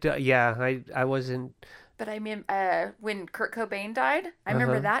 I wasn't... But I mean, when Kurt Cobain died, I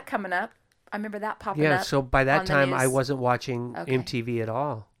remember that coming up. I remember that popping up. Yeah, so by that time, I wasn't watching MTV at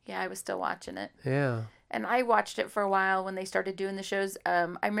all. Yeah, I was still watching it. Yeah. And I watched it for a while when they started doing the shows. I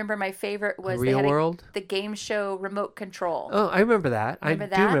remember my favorite was Real World? The game show Remote Control. Oh, I remember that. I do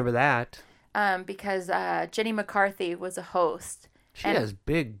remember that. Because Jenny McCarthy was a host. She has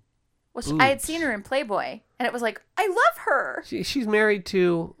big boobs. I had seen her in Playboy, and it was like, I love her. She's married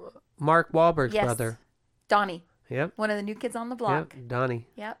to Mark Wahlberg's brother. Donnie. Yep. One of the new kids on the block. Yep, Donnie.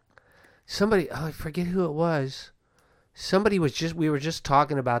 Yep. Somebody, I forget who it was. Somebody we were just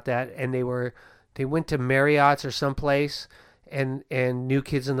talking about that, and they went to Marriott's or someplace, and New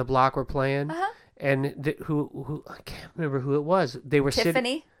Kids on the Block were playing. Uh-huh. And who I can't remember who it was. They were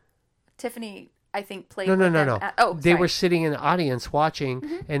Tiffany. Tiffany, I think, played No. them. They were sitting in the audience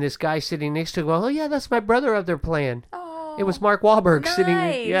watching, and this guy sitting next to him going, oh, yeah, that's my brother up there playing. Oh, it was Mark Wahlberg nice. sitting,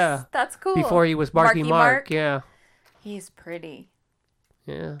 yeah. That's cool. Before he was Marky Mark, yeah. He's pretty.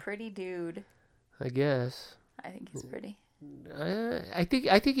 Yeah. Pretty dude. I guess. I think he's pretty. I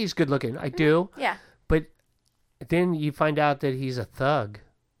think he's good looking. I do. Yeah. But then you find out that he's a thug.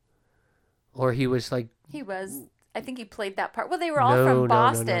 Or he was like... He was. I think he played that part. Well, they were all from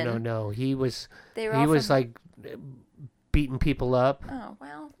Boston. No. He was... They were all like beating people up. Oh,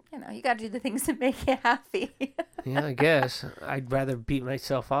 well, you got to do the things that make you happy. Yeah, I guess. I'd rather beat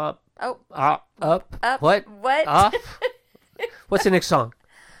myself up. Oh. Up. What? Up. What's the next song?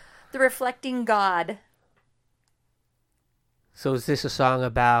 The Reflecting God. So is this a song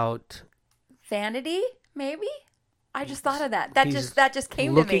about... Vanity, maybe? I just thought of that. That just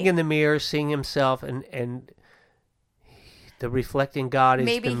came to me. Looking in the mirror, seeing himself, and the reflecting God is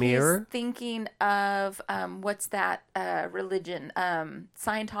maybe the mirror? Maybe he's thinking of, what's that religion?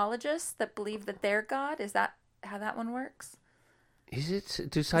 Scientologists that believe that they're God? Is that how that one works? Is it?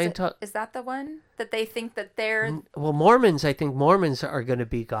 Do Scientology... Is that the one? That they think that they're... Well, Mormons, I think Mormons are going to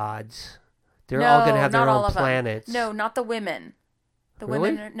be gods. They're all going to have their own planets. No, not the women. The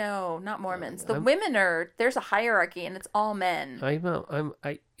Really? women are, no, not Mormons. The women are, there's a hierarchy and it's all men. I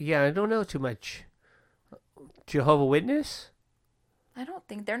don't know too much. Jehovah's Witness? I don't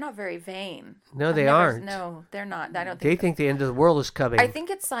think, they're not very vain. No, they aren't. No, they're not. I don't think. They think the end of the world is coming. I think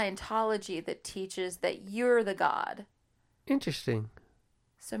it's Scientology that teaches that you're the God. Interesting.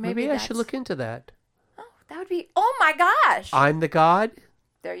 So maybe I should look into that. Oh, that would be, oh my gosh. I'm the God?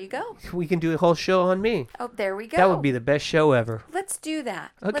 There you go. We can do a whole show on me. Oh, there we go. That would be the best show ever. Let's do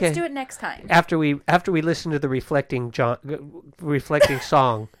that. Okay. Let's do it next time. After we listen to the reflecting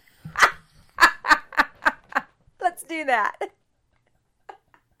song. Let's do that.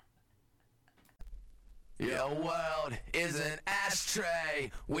 Your world is an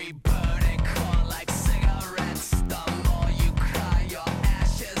ashtray. We burn and crawl like cigarettes. The more you cry, your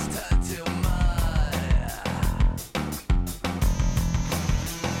ashes turn to mud.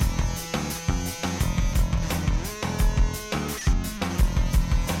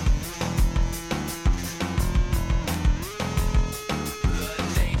 The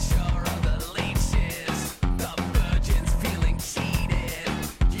nature of the leeches, the virgins feeling cheated.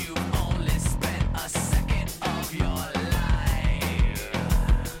 You've only spent a second of your life.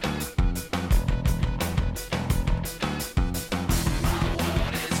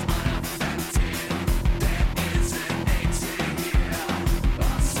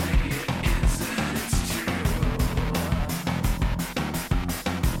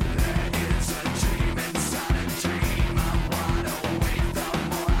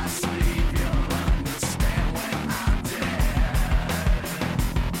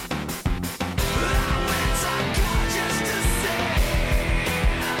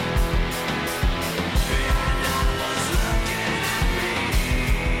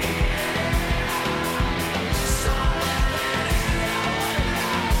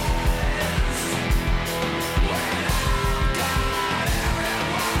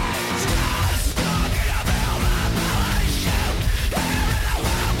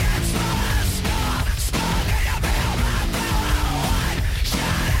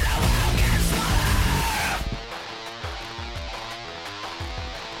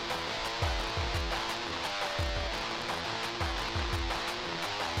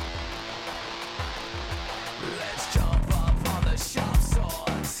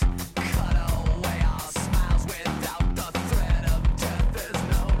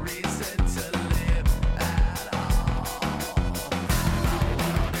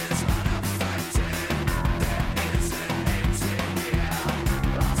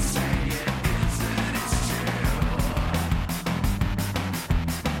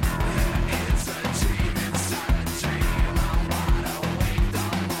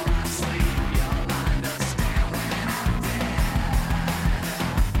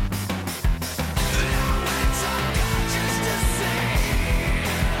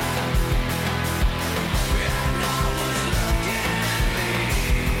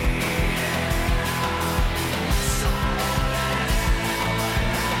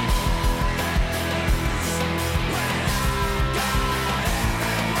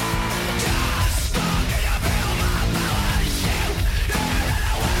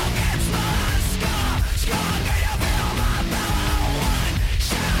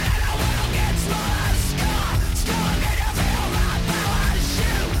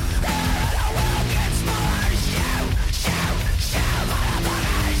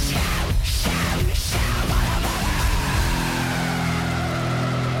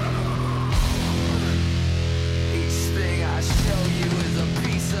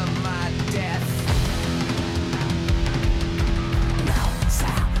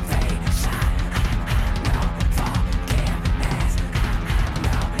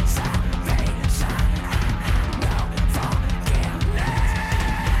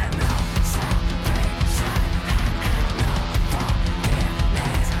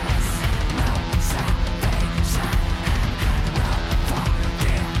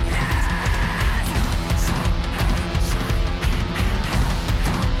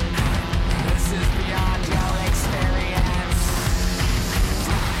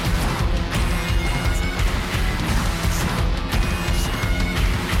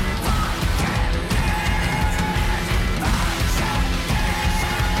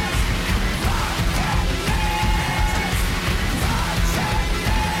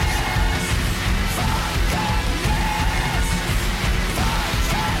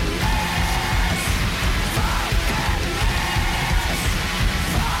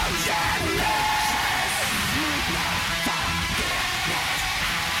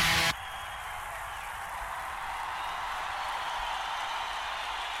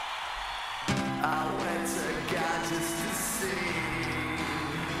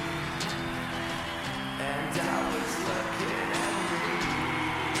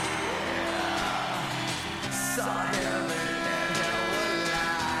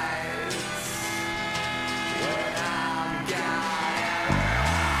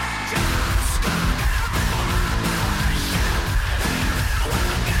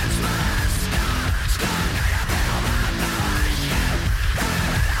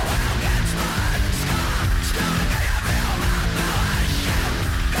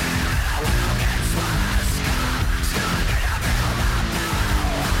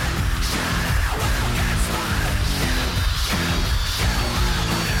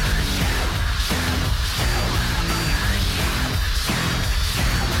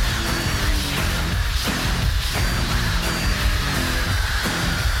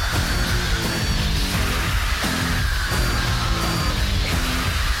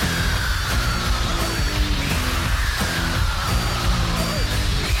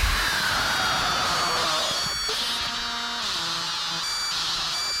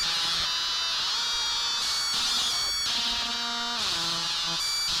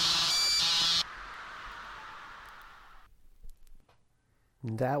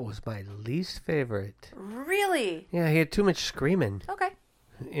 That was my least favorite. Really? Yeah, he had too much screaming. Okay.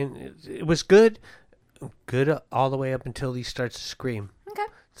 And it was good all the way up until he starts to scream. Okay.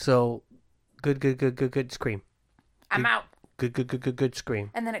 So, good scream. I'm out. Good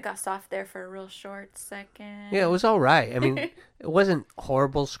scream. And then it got soft there for a real short second. Yeah, it was all right. I mean, it wasn't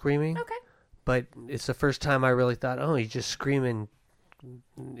horrible screaming. Okay. But it's the first time I really thought, oh, he's just screaming.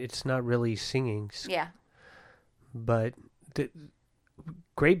 It's not really singing. Yeah. But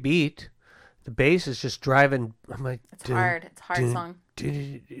great beat. The bass is just driving. I'm like, it's hard. It's a hard song.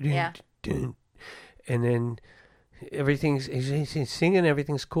 Yeah. And then he's singing,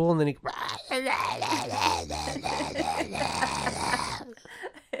 everything's cool, and then he.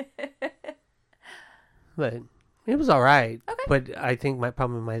 But it was all right. Okay. But I think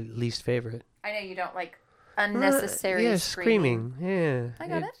probably my least favorite. I know you don't like unnecessary screaming. Yeah. I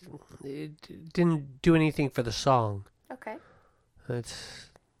got it. It didn't do anything for the song. Okay. I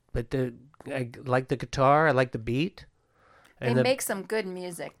like the guitar. I like the beat. They make some good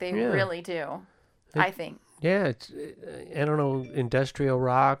music. They really do. I think. Yeah, it's I don't know, industrial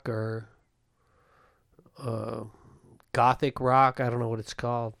rock or gothic rock. I don't know what it's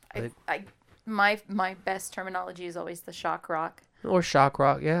called. But my best terminology is always the shock rock. Or shock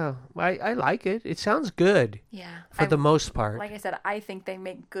rock. Yeah, I like it. It sounds good. Yeah. For the most part. Like I said, I think they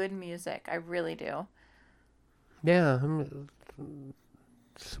make good music. I really do. Yeah, I'm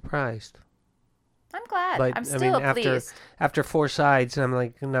surprised. I'm glad. But I'm still pleased. After 4 sides, I'm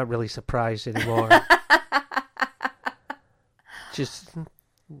like, I'm not really surprised anymore. Just,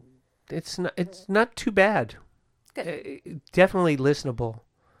 it's not too bad. Good. Definitely listenable.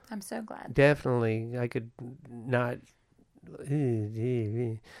 I'm so glad. Definitely, I could not.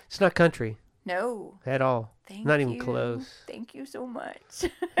 It's not country. No. At all. Not even close. Thank you so much.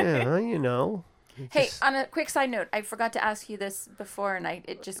 Yeah, you know. Hey, on a quick side note, I forgot to ask you this before, and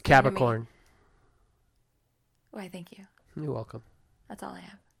it just came Capricorn. to me. Why, thank you. You're welcome. That's all I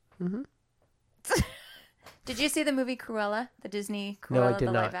have. Mm-hmm. Did you see the movie Cruella? The Disney Cruella, No, I did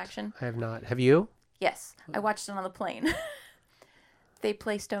the not. live action? I have not. Have you? Yes. I watched it on the plane. They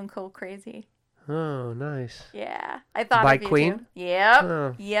play Stone Cold Crazy. Oh, nice. Yeah. I thought By of you Queen? too. Yep.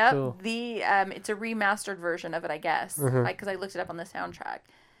 Oh, yep. cool. It's a remastered version of it, I guess. Because I looked it up on the soundtrack.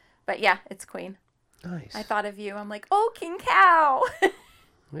 But yeah, it's Queen. Nice. I thought of you. I'm like, oh, King Cow.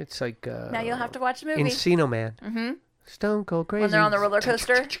 It's like now you'll have to watch the movie. Encino Man. Mm-hmm. Stone Cold Crazy. When they're on the roller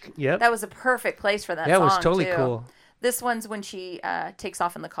coaster. Yep. That was a perfect place for that song, it was totally too. cool. This one's when she takes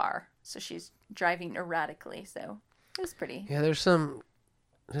off in the car. So she's driving erratically. So it was pretty. Yeah, there's some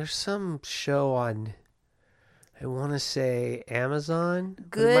show on, I want to say Amazon.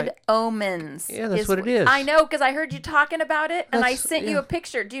 Good Omens. Yeah, that's what it is. I know, because I heard you talking about it, and I sent you a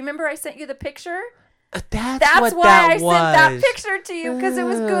picture. Do you remember I sent you the picture? That's why I sent that picture to you, because it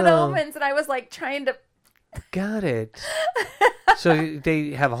was Good Omens, and I was like trying to... Got it. So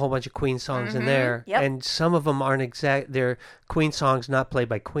they have a whole bunch of Queen songs in there, and some of them aren't they're Queen songs not played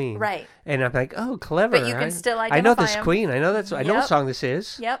by Queen. Right. And I'm like, oh, clever. But you can still identify I know this them. Queen. I know what song this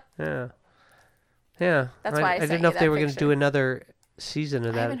is. Yep. Yeah. Yeah. That's why I sent didn't know you if they that were going to picture. do another season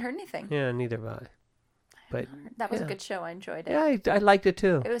of that. I haven't heard anything. Yeah, neither have I. But that was a good show. I enjoyed it. Yeah, I liked it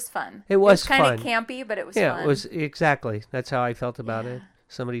too. It was fun. It was kind fun. of campy, but it was yeah, fun. it was exactly. That's how I felt about it.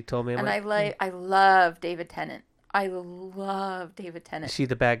 Somebody told me. I love David Tennant. I love David Tennant. Is he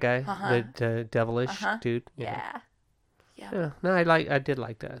the bad guy? The devilish dude? Yeah. No, I did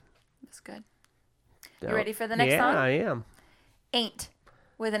like that. That's good. You ready for the next song? Yeah, I am. Ain't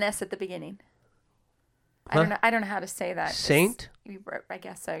with an S at the beginning. Huh? I don't know how to say that. Saint? I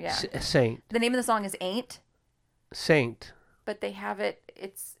guess so, yeah. Saint. The name of the song is Ain't. Saint. But they have it,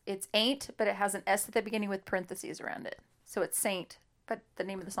 it's Ain't, but it has an S at the beginning with parentheses around it. So it's Saint, but the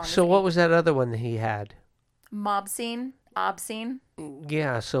name of the song is So what Ain't. was that other one that he had? Mobscene? Obscene?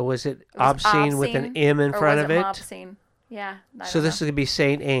 Yeah, so was it It was obscene with an M in front of it? Mobscene? Yeah. So this is going to be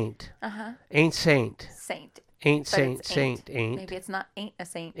Saint Ain't. Uh-huh. Ain't Saint. Saint. Ain't But Saint. it's Saint Ain't. Maybe it's not Ain't a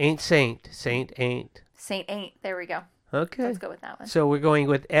Saint. Ain't Saint. Saint Ain't. Saint Ain't. There we go. Okay. Let's go with that one. So we're going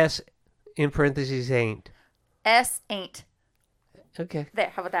with S in parentheses Ain't. S Ain't. Okay. There,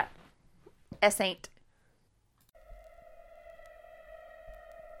 how about that? S Ain't.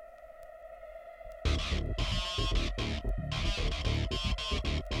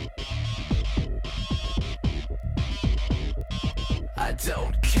 I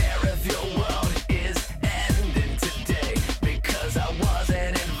don't care if your world is ending today, because I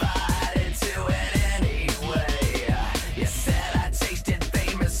wasn't invited to it anyway. You said I tasted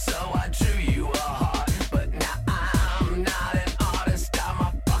famous, so I drew you a heart. But now I'm not an artist, I'm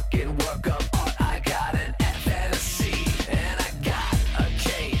a fucking work of art. I got an F and a C, and I got a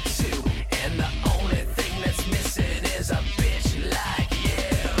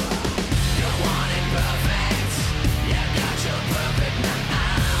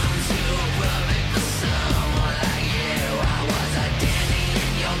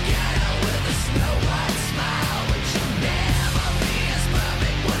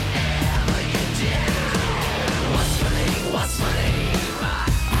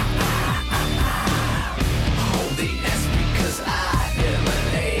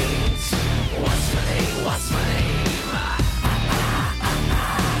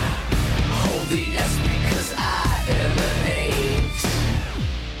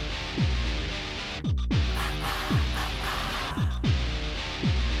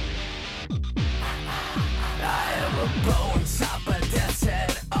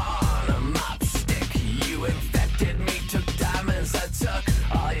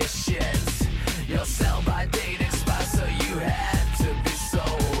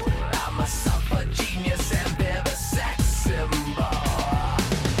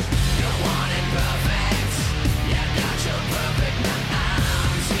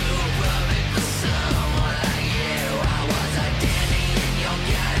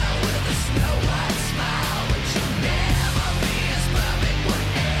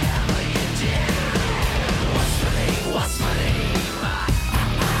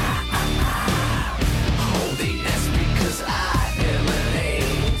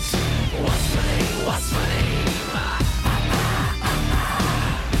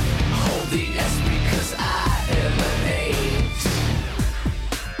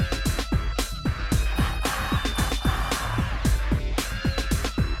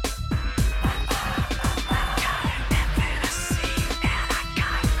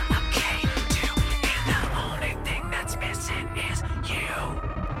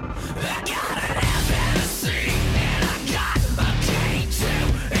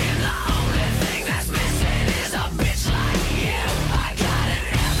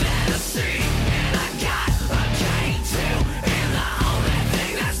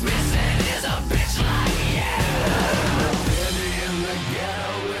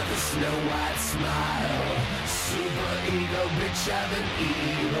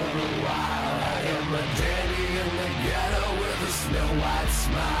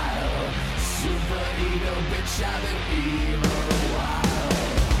smile. Superego, bitch, I've been evil a while.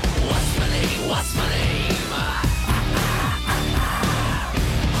 What's my name? What's my name?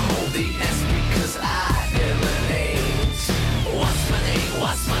 Hold the S because I emanate. What's my name?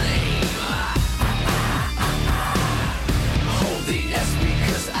 What's my name? Hold the S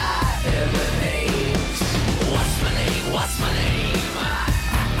because I emanate. What's my name? What's my name?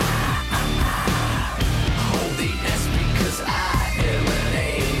 Hold the S because I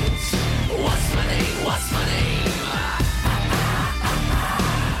emanate. What's my name? What's my name?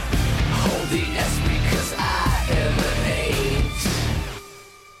 Hold the S because I emanate.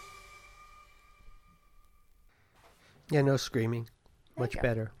 Yeah, no screaming. There Much you go.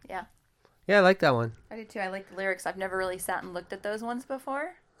 better. Yeah, Yeah, I like that one. I do too. I like the lyrics. I've never really sat and looked at those ones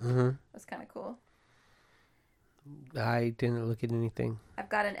before. Mm-hmm. That's kind of cool. I didn't look at anything. I've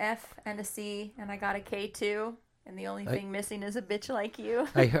got an F and a C, and I got a K too. And the only thing missing is a bitch like you.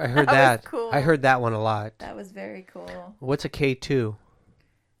 I heard That that. was cool. I heard that one a lot. That was very cool. What's a K2?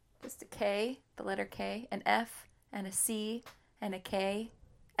 Just a K, the letter K, an F, and a C, and a K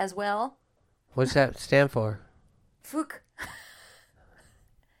as well. What's that stand for? Fuck.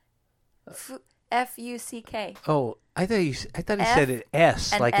 F-U-C-K. Oh, I thought he F, said an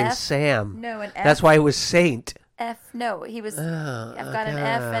S, an like in F. Sam. No, an F. That's why it was Saint. F. No, he was. Oh, I've got an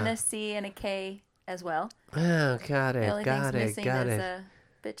F and a C and a K as well. Oh, got The it, only got thing's it, missing got is it. a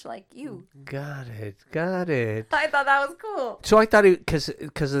bitch like you. Got it, got it. I thought that was cool. So I thought because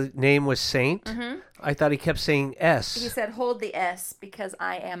the name was Saint, I thought he kept saying S. He said, "Hold the S because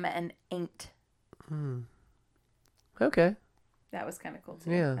I am an ain't." Okay. That was kind of cool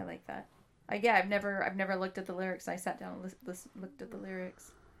too. Yeah. I like that. Yeah, I've never looked at the lyrics. I sat down and looked at the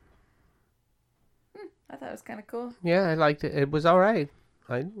lyrics. I thought it was kind of cool. Yeah, I liked it. It was all right.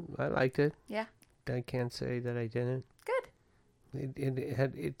 I liked it. Yeah. I can't say that I didn't. Good.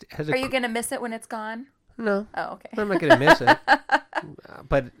 It has a Are you gonna miss it when it's gone? no. Oh, okay. I'm not gonna miss it.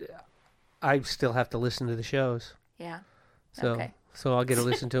 But I still have to listen to the shows. Yeah. So Okay. so I'll get to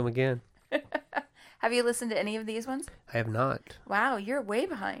listen to them again. Have you listened to any of these ones? I have not. Wow, you're way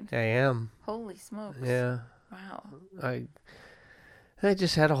behind. I am. Holy smokes. Yeah. Wow. I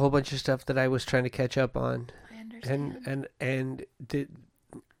just had a whole bunch of stuff that I was trying to catch up on. I understand. And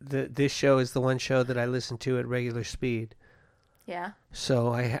this show is the one show that I listen to at regular speed. Yeah.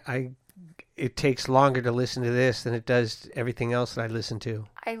 So it takes longer to listen to this than it does everything else that I listen to.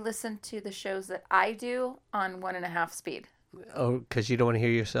 I listen to the shows that I do on 1.5 speed. Oh, because you don't want to hear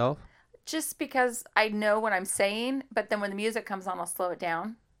yourself? Just because I know what I'm saying, but then when the music comes on, I'll slow it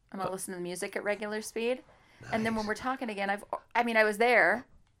down and I'll listen to the music at regular speed. Nice. And then when we're talking again, I was there,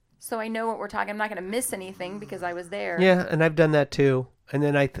 so I know what we're talking. I'm not going to miss anything because I was there. Yeah, and I've done that too. And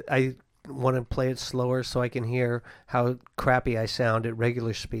then I want to play it slower so I can hear how crappy I sound at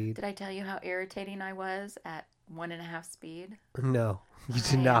regular speed. Did I tell you how irritating I was at 1.5 speed? No, you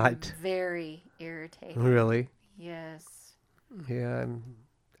did I am not. very irritating. Really? Yes. Yeah,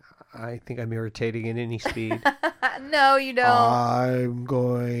 I think I'm irritating at any speed. No, you don't. I'm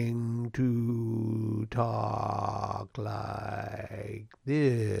going to talk like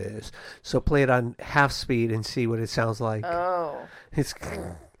this. So play it on half speed and see what it sounds like. Oh. It's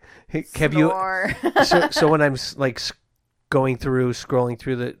have you Snore. so when I'm like scrolling through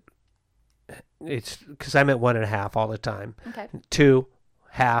it's because I'm at 1.5 all the time. Okay. 2,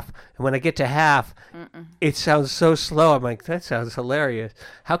 half, and when I get to half, it sounds so slow. I'm like, that sounds hilarious.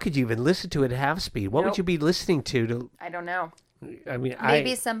 How could you even listen to it at half speed? What would Nope. you be listening to? I don't know. I mean,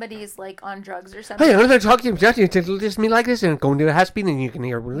 Maybe somebody's like on drugs or something. Hey, I'm talking to me like this and going to a half speed, and you can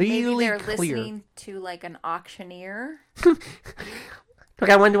hear Maybe really they're clear. listening to like an auctioneer. We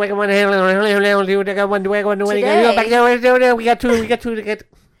got one. We got two to get.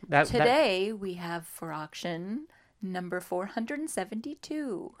 Today we have for auction number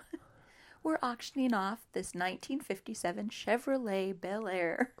 472. We're auctioning off this 1957 Chevrolet Bel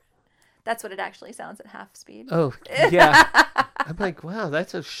Air. That's what it actually sounds at half speed. Oh, yeah. I'm like, wow,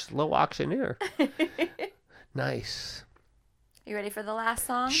 that's a slow auctioneer. Nice. You ready for the last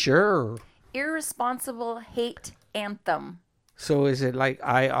song? Sure. Irresponsible Hate Anthem. So is it like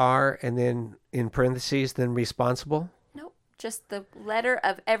IR and then in parentheses, then responsible? Nope. Just the letter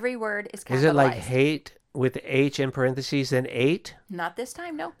of every word is Is capitalized. it like hate with H in parentheses, then 8? Not this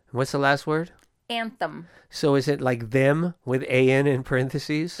time, no. What's the last word? Anthem. So is it like them with AN in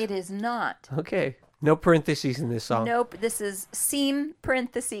parentheses? It is not. Okay. No parentheses in this song. Nope. This is scene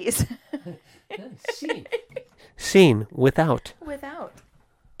parentheses. Scene. Scene without. Without.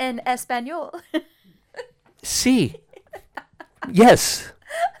 En español. C. Yes.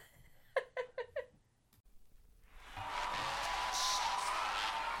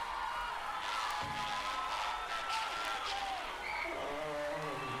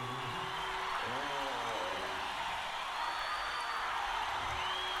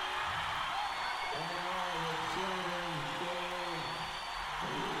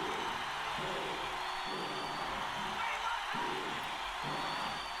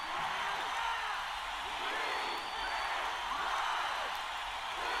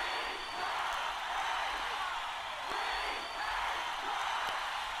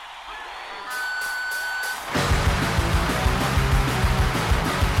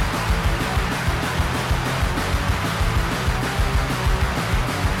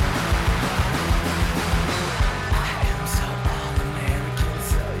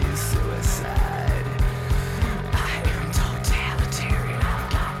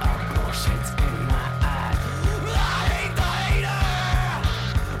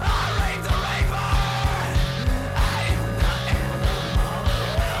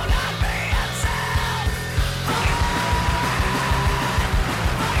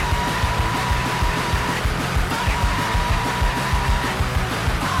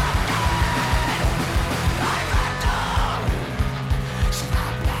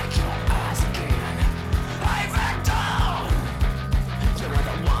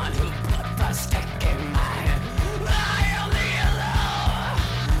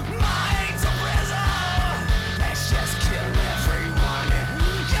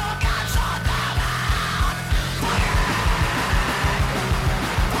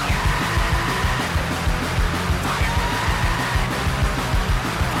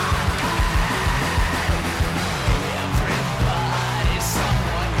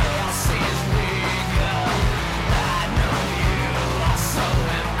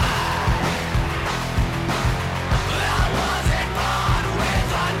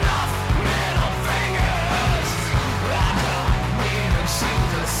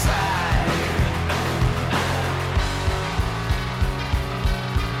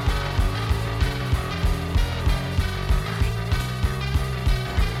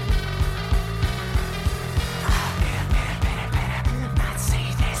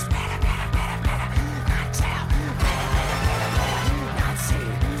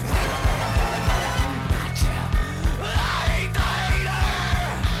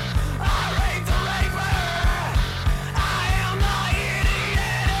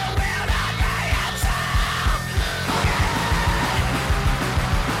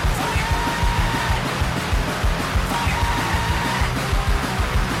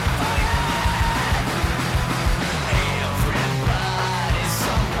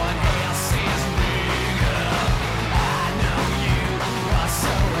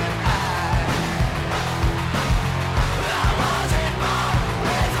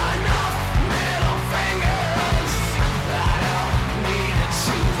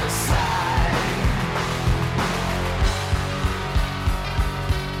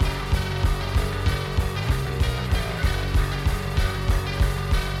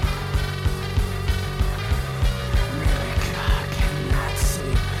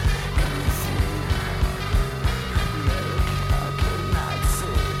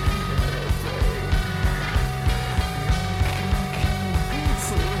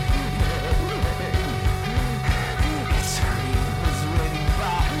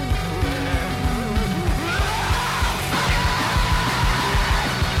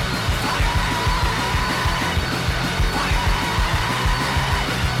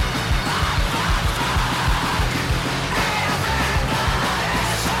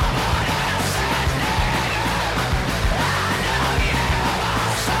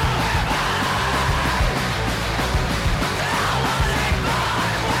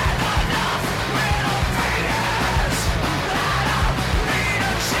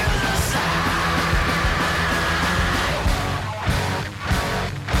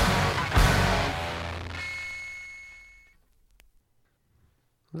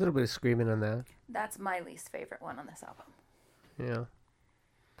 little bit of screaming on that. That's my least favorite one on this album. Yeah.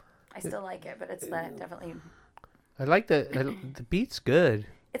 I still like it, but it's definitely. I like the beat's good.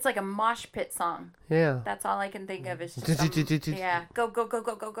 It's like a mosh pit song. Yeah. That's all I can think of is just yeah. Go, go, go,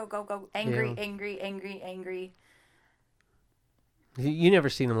 go, go, go, go, go. Angry, Yeah. angry, angry, angry. You never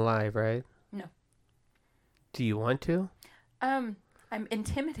seen him live, right? No. Do you want to? I'm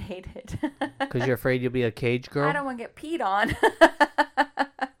intimidated. Because you're afraid you'll be a cage girl? I don't want to get peed on.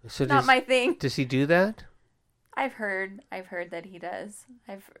 So Not my thing. Does he do that? I've heard that he does.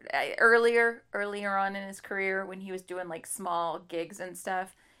 Earlier on in his career when he was doing like small gigs and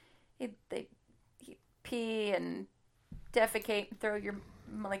stuff, he'd pee and defecate and throw your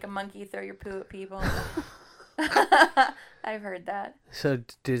like a monkey throw your poo at people. I've heard that. So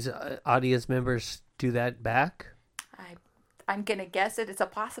does audience members do that back? I'm gonna guess it. It's a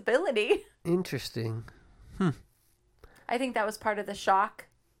possibility. Interesting. I think that was part of the shock.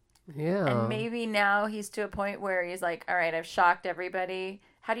 Yeah. And maybe now he's to a point where he's like, all right, I've shocked everybody.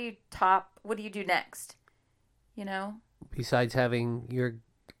 How do you what do you do next? You know? Besides having your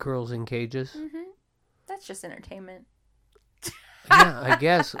girls in cages? Mm-hmm. That's just entertainment. Yeah, I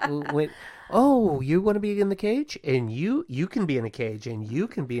guess. You want to be in the cage? And you can be in a cage, and you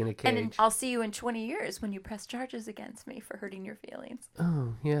can be in a cage. And I'll see you in 20 years when you press charges against me for hurting your feelings.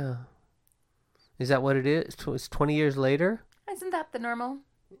 Oh, yeah. Is that what it is? It's 20 years later? Isn't that the normal?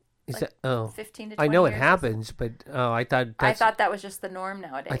 Is Like that 15 to 20 I know years? it happens, but I thought that was just the norm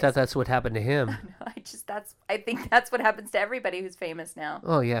nowadays. I thought that's what happened to him. No, I think that's what happens to everybody who's famous now.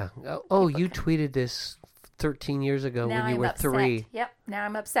 Oh yeah. Oh, you tweeted this 13 years ago Now when you I'm were upset. 3. Yep. Now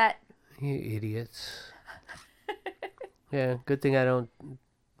I'm upset. You idiots. Yeah, good thing I don't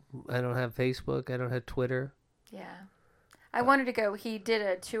have Facebook. I don't have Twitter. Yeah. I wanted to go. He did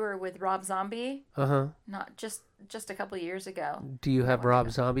a tour with Rob Zombie. Uh-huh. Not just a couple of years ago. Do you have Rob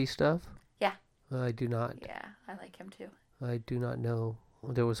Zombie stuff? Yeah. I do not. Yeah, I like him too. I do not know.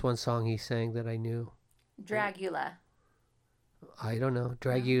 There was one song he sang that I knew. Dragula. I don't know.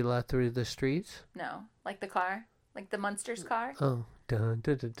 Dragula Through the Streets? No, like the car, like the Munsters car. Oh. Dun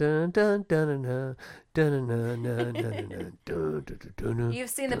dun dun dun dun dun dun dun dun dun dun dun dun. You've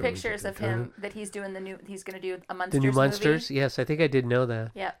seen the pictures of him that he's doing he's going to do a Munsters The new Munsters? movie. Yes, I think I did know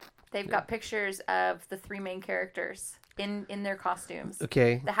that. Yep. They've got pictures of the 3 main characters in their costumes.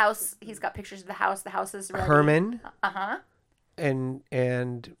 Okay. The house, he's got pictures of the house. The house is ready. Herman. Uh-huh. And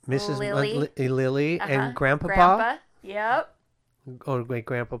Mrs. Lily. Lily and Grandpapa. Grandpa. Yep. Oh, wait,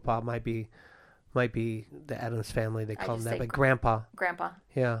 Grandpapa might be the Addams Family. They call him just that, say but Grandpa. Grandpa.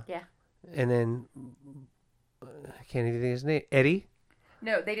 Yeah. Yeah. And then I can't even think of his name. Eddie.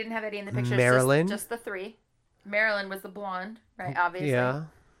 No, they didn't have Eddie in the pictures. Marilyn. Just the 3. Marilyn was the blonde, right? Obviously. Yeah.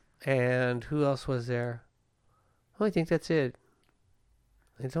 And who else was there? Oh, I think that's it.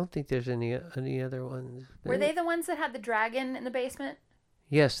 I don't think there's any other ones. Were they the ones that had the dragon in the basement?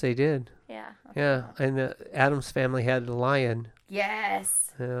 Yes, they did. Yeah. Yeah, and the Addams Family had the lion.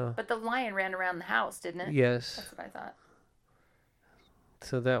 Yes. Yeah. But the lion ran around the house, didn't it? Yes. That's what I thought.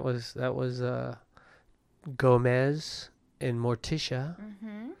 So that was Gomez and Morticia.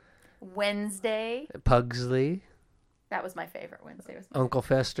 Mm-hmm. Wednesday. Pugsley. That was my favorite. Wednesday was Uncle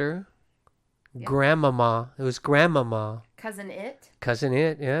Fester. Yeah. Grandmama. It was Grandmama. Cousin It. Cousin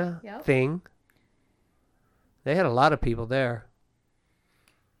It, yeah. Yep. Thing. They had a lot of people there.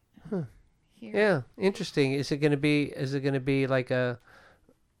 Huh. Here. Yeah, interesting. Is it going to be like a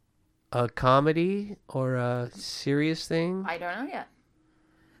comedy or a serious thing? I don't know yet.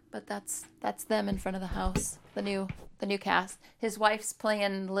 But that's them in front of the house. The new cast. His wife's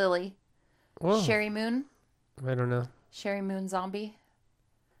playing Lily. Whoa. Sherry Moon. I don't know. Sherry Moon Zombie.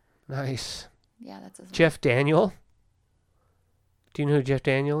 Nice. Yeah, that's his name. Jeff Daniel. Do you know who Jeff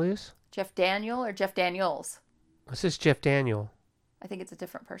Daniel is? Jeff Daniel or Jeff Daniels? This is Jeff Daniel. I think it's a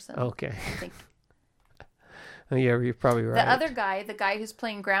different person. Okay. I think Oh, yeah, you're probably right. the other guy, the guy who's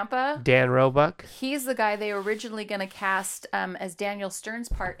playing Grandpa, Dan Roebuck. he's the guy they were originally going to cast as Daniel Stern's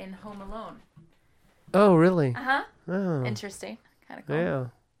part in Home Alone. Oh, really? Uh-huh. Oh, Interesting. Kind of cool. yeah.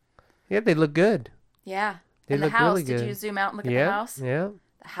 Yeah, they look good. Yeah. They And the look house, really did good. you zoom out and look at Yeah, the house? yeah.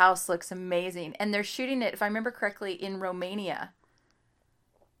 The house looks amazing. And they're shooting it, if I remember correctly, in Romania.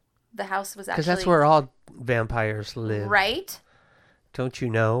 The house was actually... Because that's where all vampires live. Right? Don't you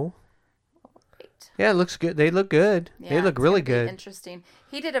know? Right. Yeah, it looks good. They look good. Yeah, they look it's really gonna be good. Interesting.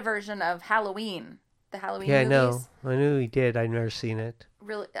 He did a version of Halloween. The Halloween Yeah, I movies. know. I knew he did. I've never seen it.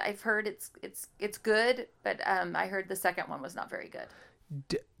 Really, I've heard it's good, but I heard the second one was not very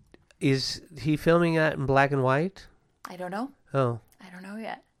good. Is he filming that in black and white? I don't know. Oh, I don't know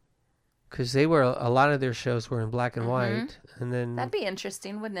yet. because they were a lot of their shows were in black and white, and then That'd be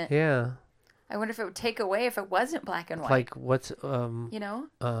interesting, wouldn't it? yeah, I wonder if it would take away if it wasn't black and white. like what's you know?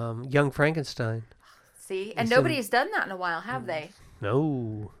 Young Frankenstein. See, and nobody's done that in a while, have they?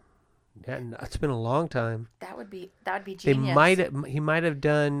 No, yeah, it's been a long time. That would be genius. He might have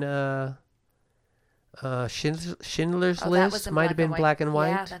done Schindler's Oh, that List. was in Might have been black and white.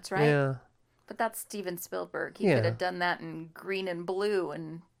 Yeah, that's right. Yeah. But that's Steven Spielberg. He Yeah. could have done that in green and blue,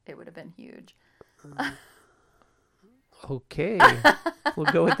 and it would have been huge. Okay, we'll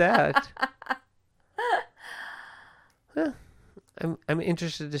go with that. Huh. I'm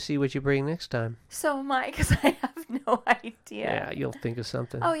interested to see what you bring next time. So am I, because I have no idea. Yeah, you'll think of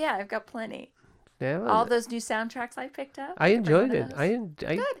something. Oh yeah, I've got plenty. Yeah, well, All those new soundtracks I picked up. I enjoyed Bring it.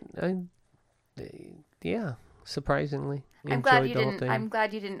 one of those. Yeah, surprisingly. I'm glad enjoyed you the whole didn't. thing. I'm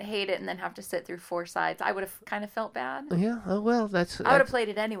glad you didn't hate it and then have to sit through 4 sides. I would have kind of felt bad. Yeah. Oh well, that's. I would have played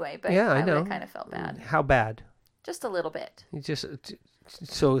it anyway, but Yeah, I would know. have kind of felt bad. How bad? Just a little bit. You just.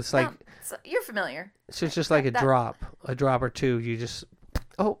 So it's like. Well, you're familiar. So it's just like a that- drop or two. You just.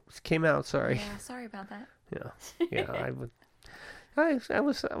 Oh, it came out. Sorry. Yeah, sorry about that. Yeah. I would. I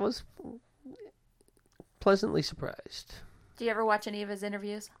was pleasantly surprised. Do you ever watch any of his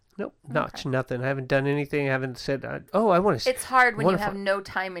interviews? Nope, nothing. I haven't done anything. I haven't said. I want to. It's hard when you wonderful. have no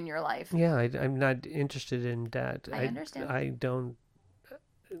time in your life. Yeah, I'm not interested in that. I understand. I don't.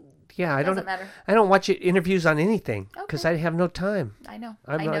 Yeah, I Doesn't don't. matter. I don't watch interviews on anything because Okay. I have no time. I know.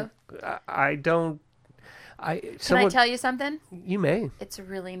 I'm I not, know. I don't. Can Someone, I tell you something? You may. It's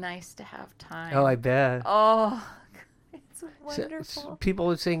really nice to have time. Oh, I bet. Oh, it's So- wonderful.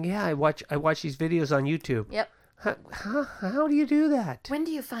 people are saying, "Yeah, I watch these videos on YouTube." Yep. How do you do that? When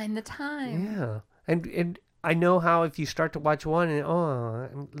do you find the time? Yeah, and I know how if you start to watch one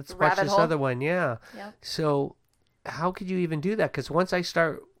and let's watch Rabbit this hole? other one. Yeah. Yep. So, how could you even do that? Because once I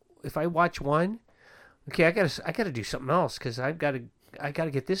start, if I watch one, okay, I gotta do something else because I gotta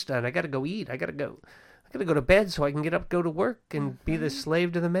get this done. I gotta go eat. I gotta go to bed so I can get up, go to work, and be the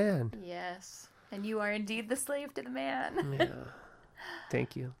slave to the man. Yes. And you are indeed the slave to the man. Yeah.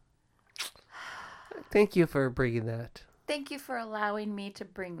 Thank you. Thank you for bringing that. Thank you for allowing me to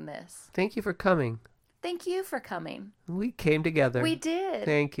bring this. Thank you for coming. Thank you for coming. We came together. We did.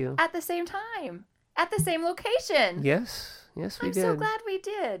 Thank you. At the same time. At the same location. Yes, we I'm did. so glad we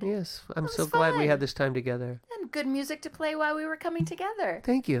did. Yes, I'm That so was glad we fun. had this time together. And good music to play while we were coming together.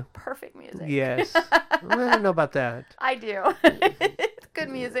 Thank you. Perfect music. Yes. I don't know about that. I do. Good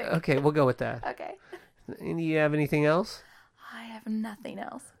music. Okay, we'll go with that. Okay. And you have anything else? I have nothing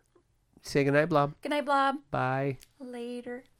else. Say goodnight, Blob. Good night, Blob. Bye. Later.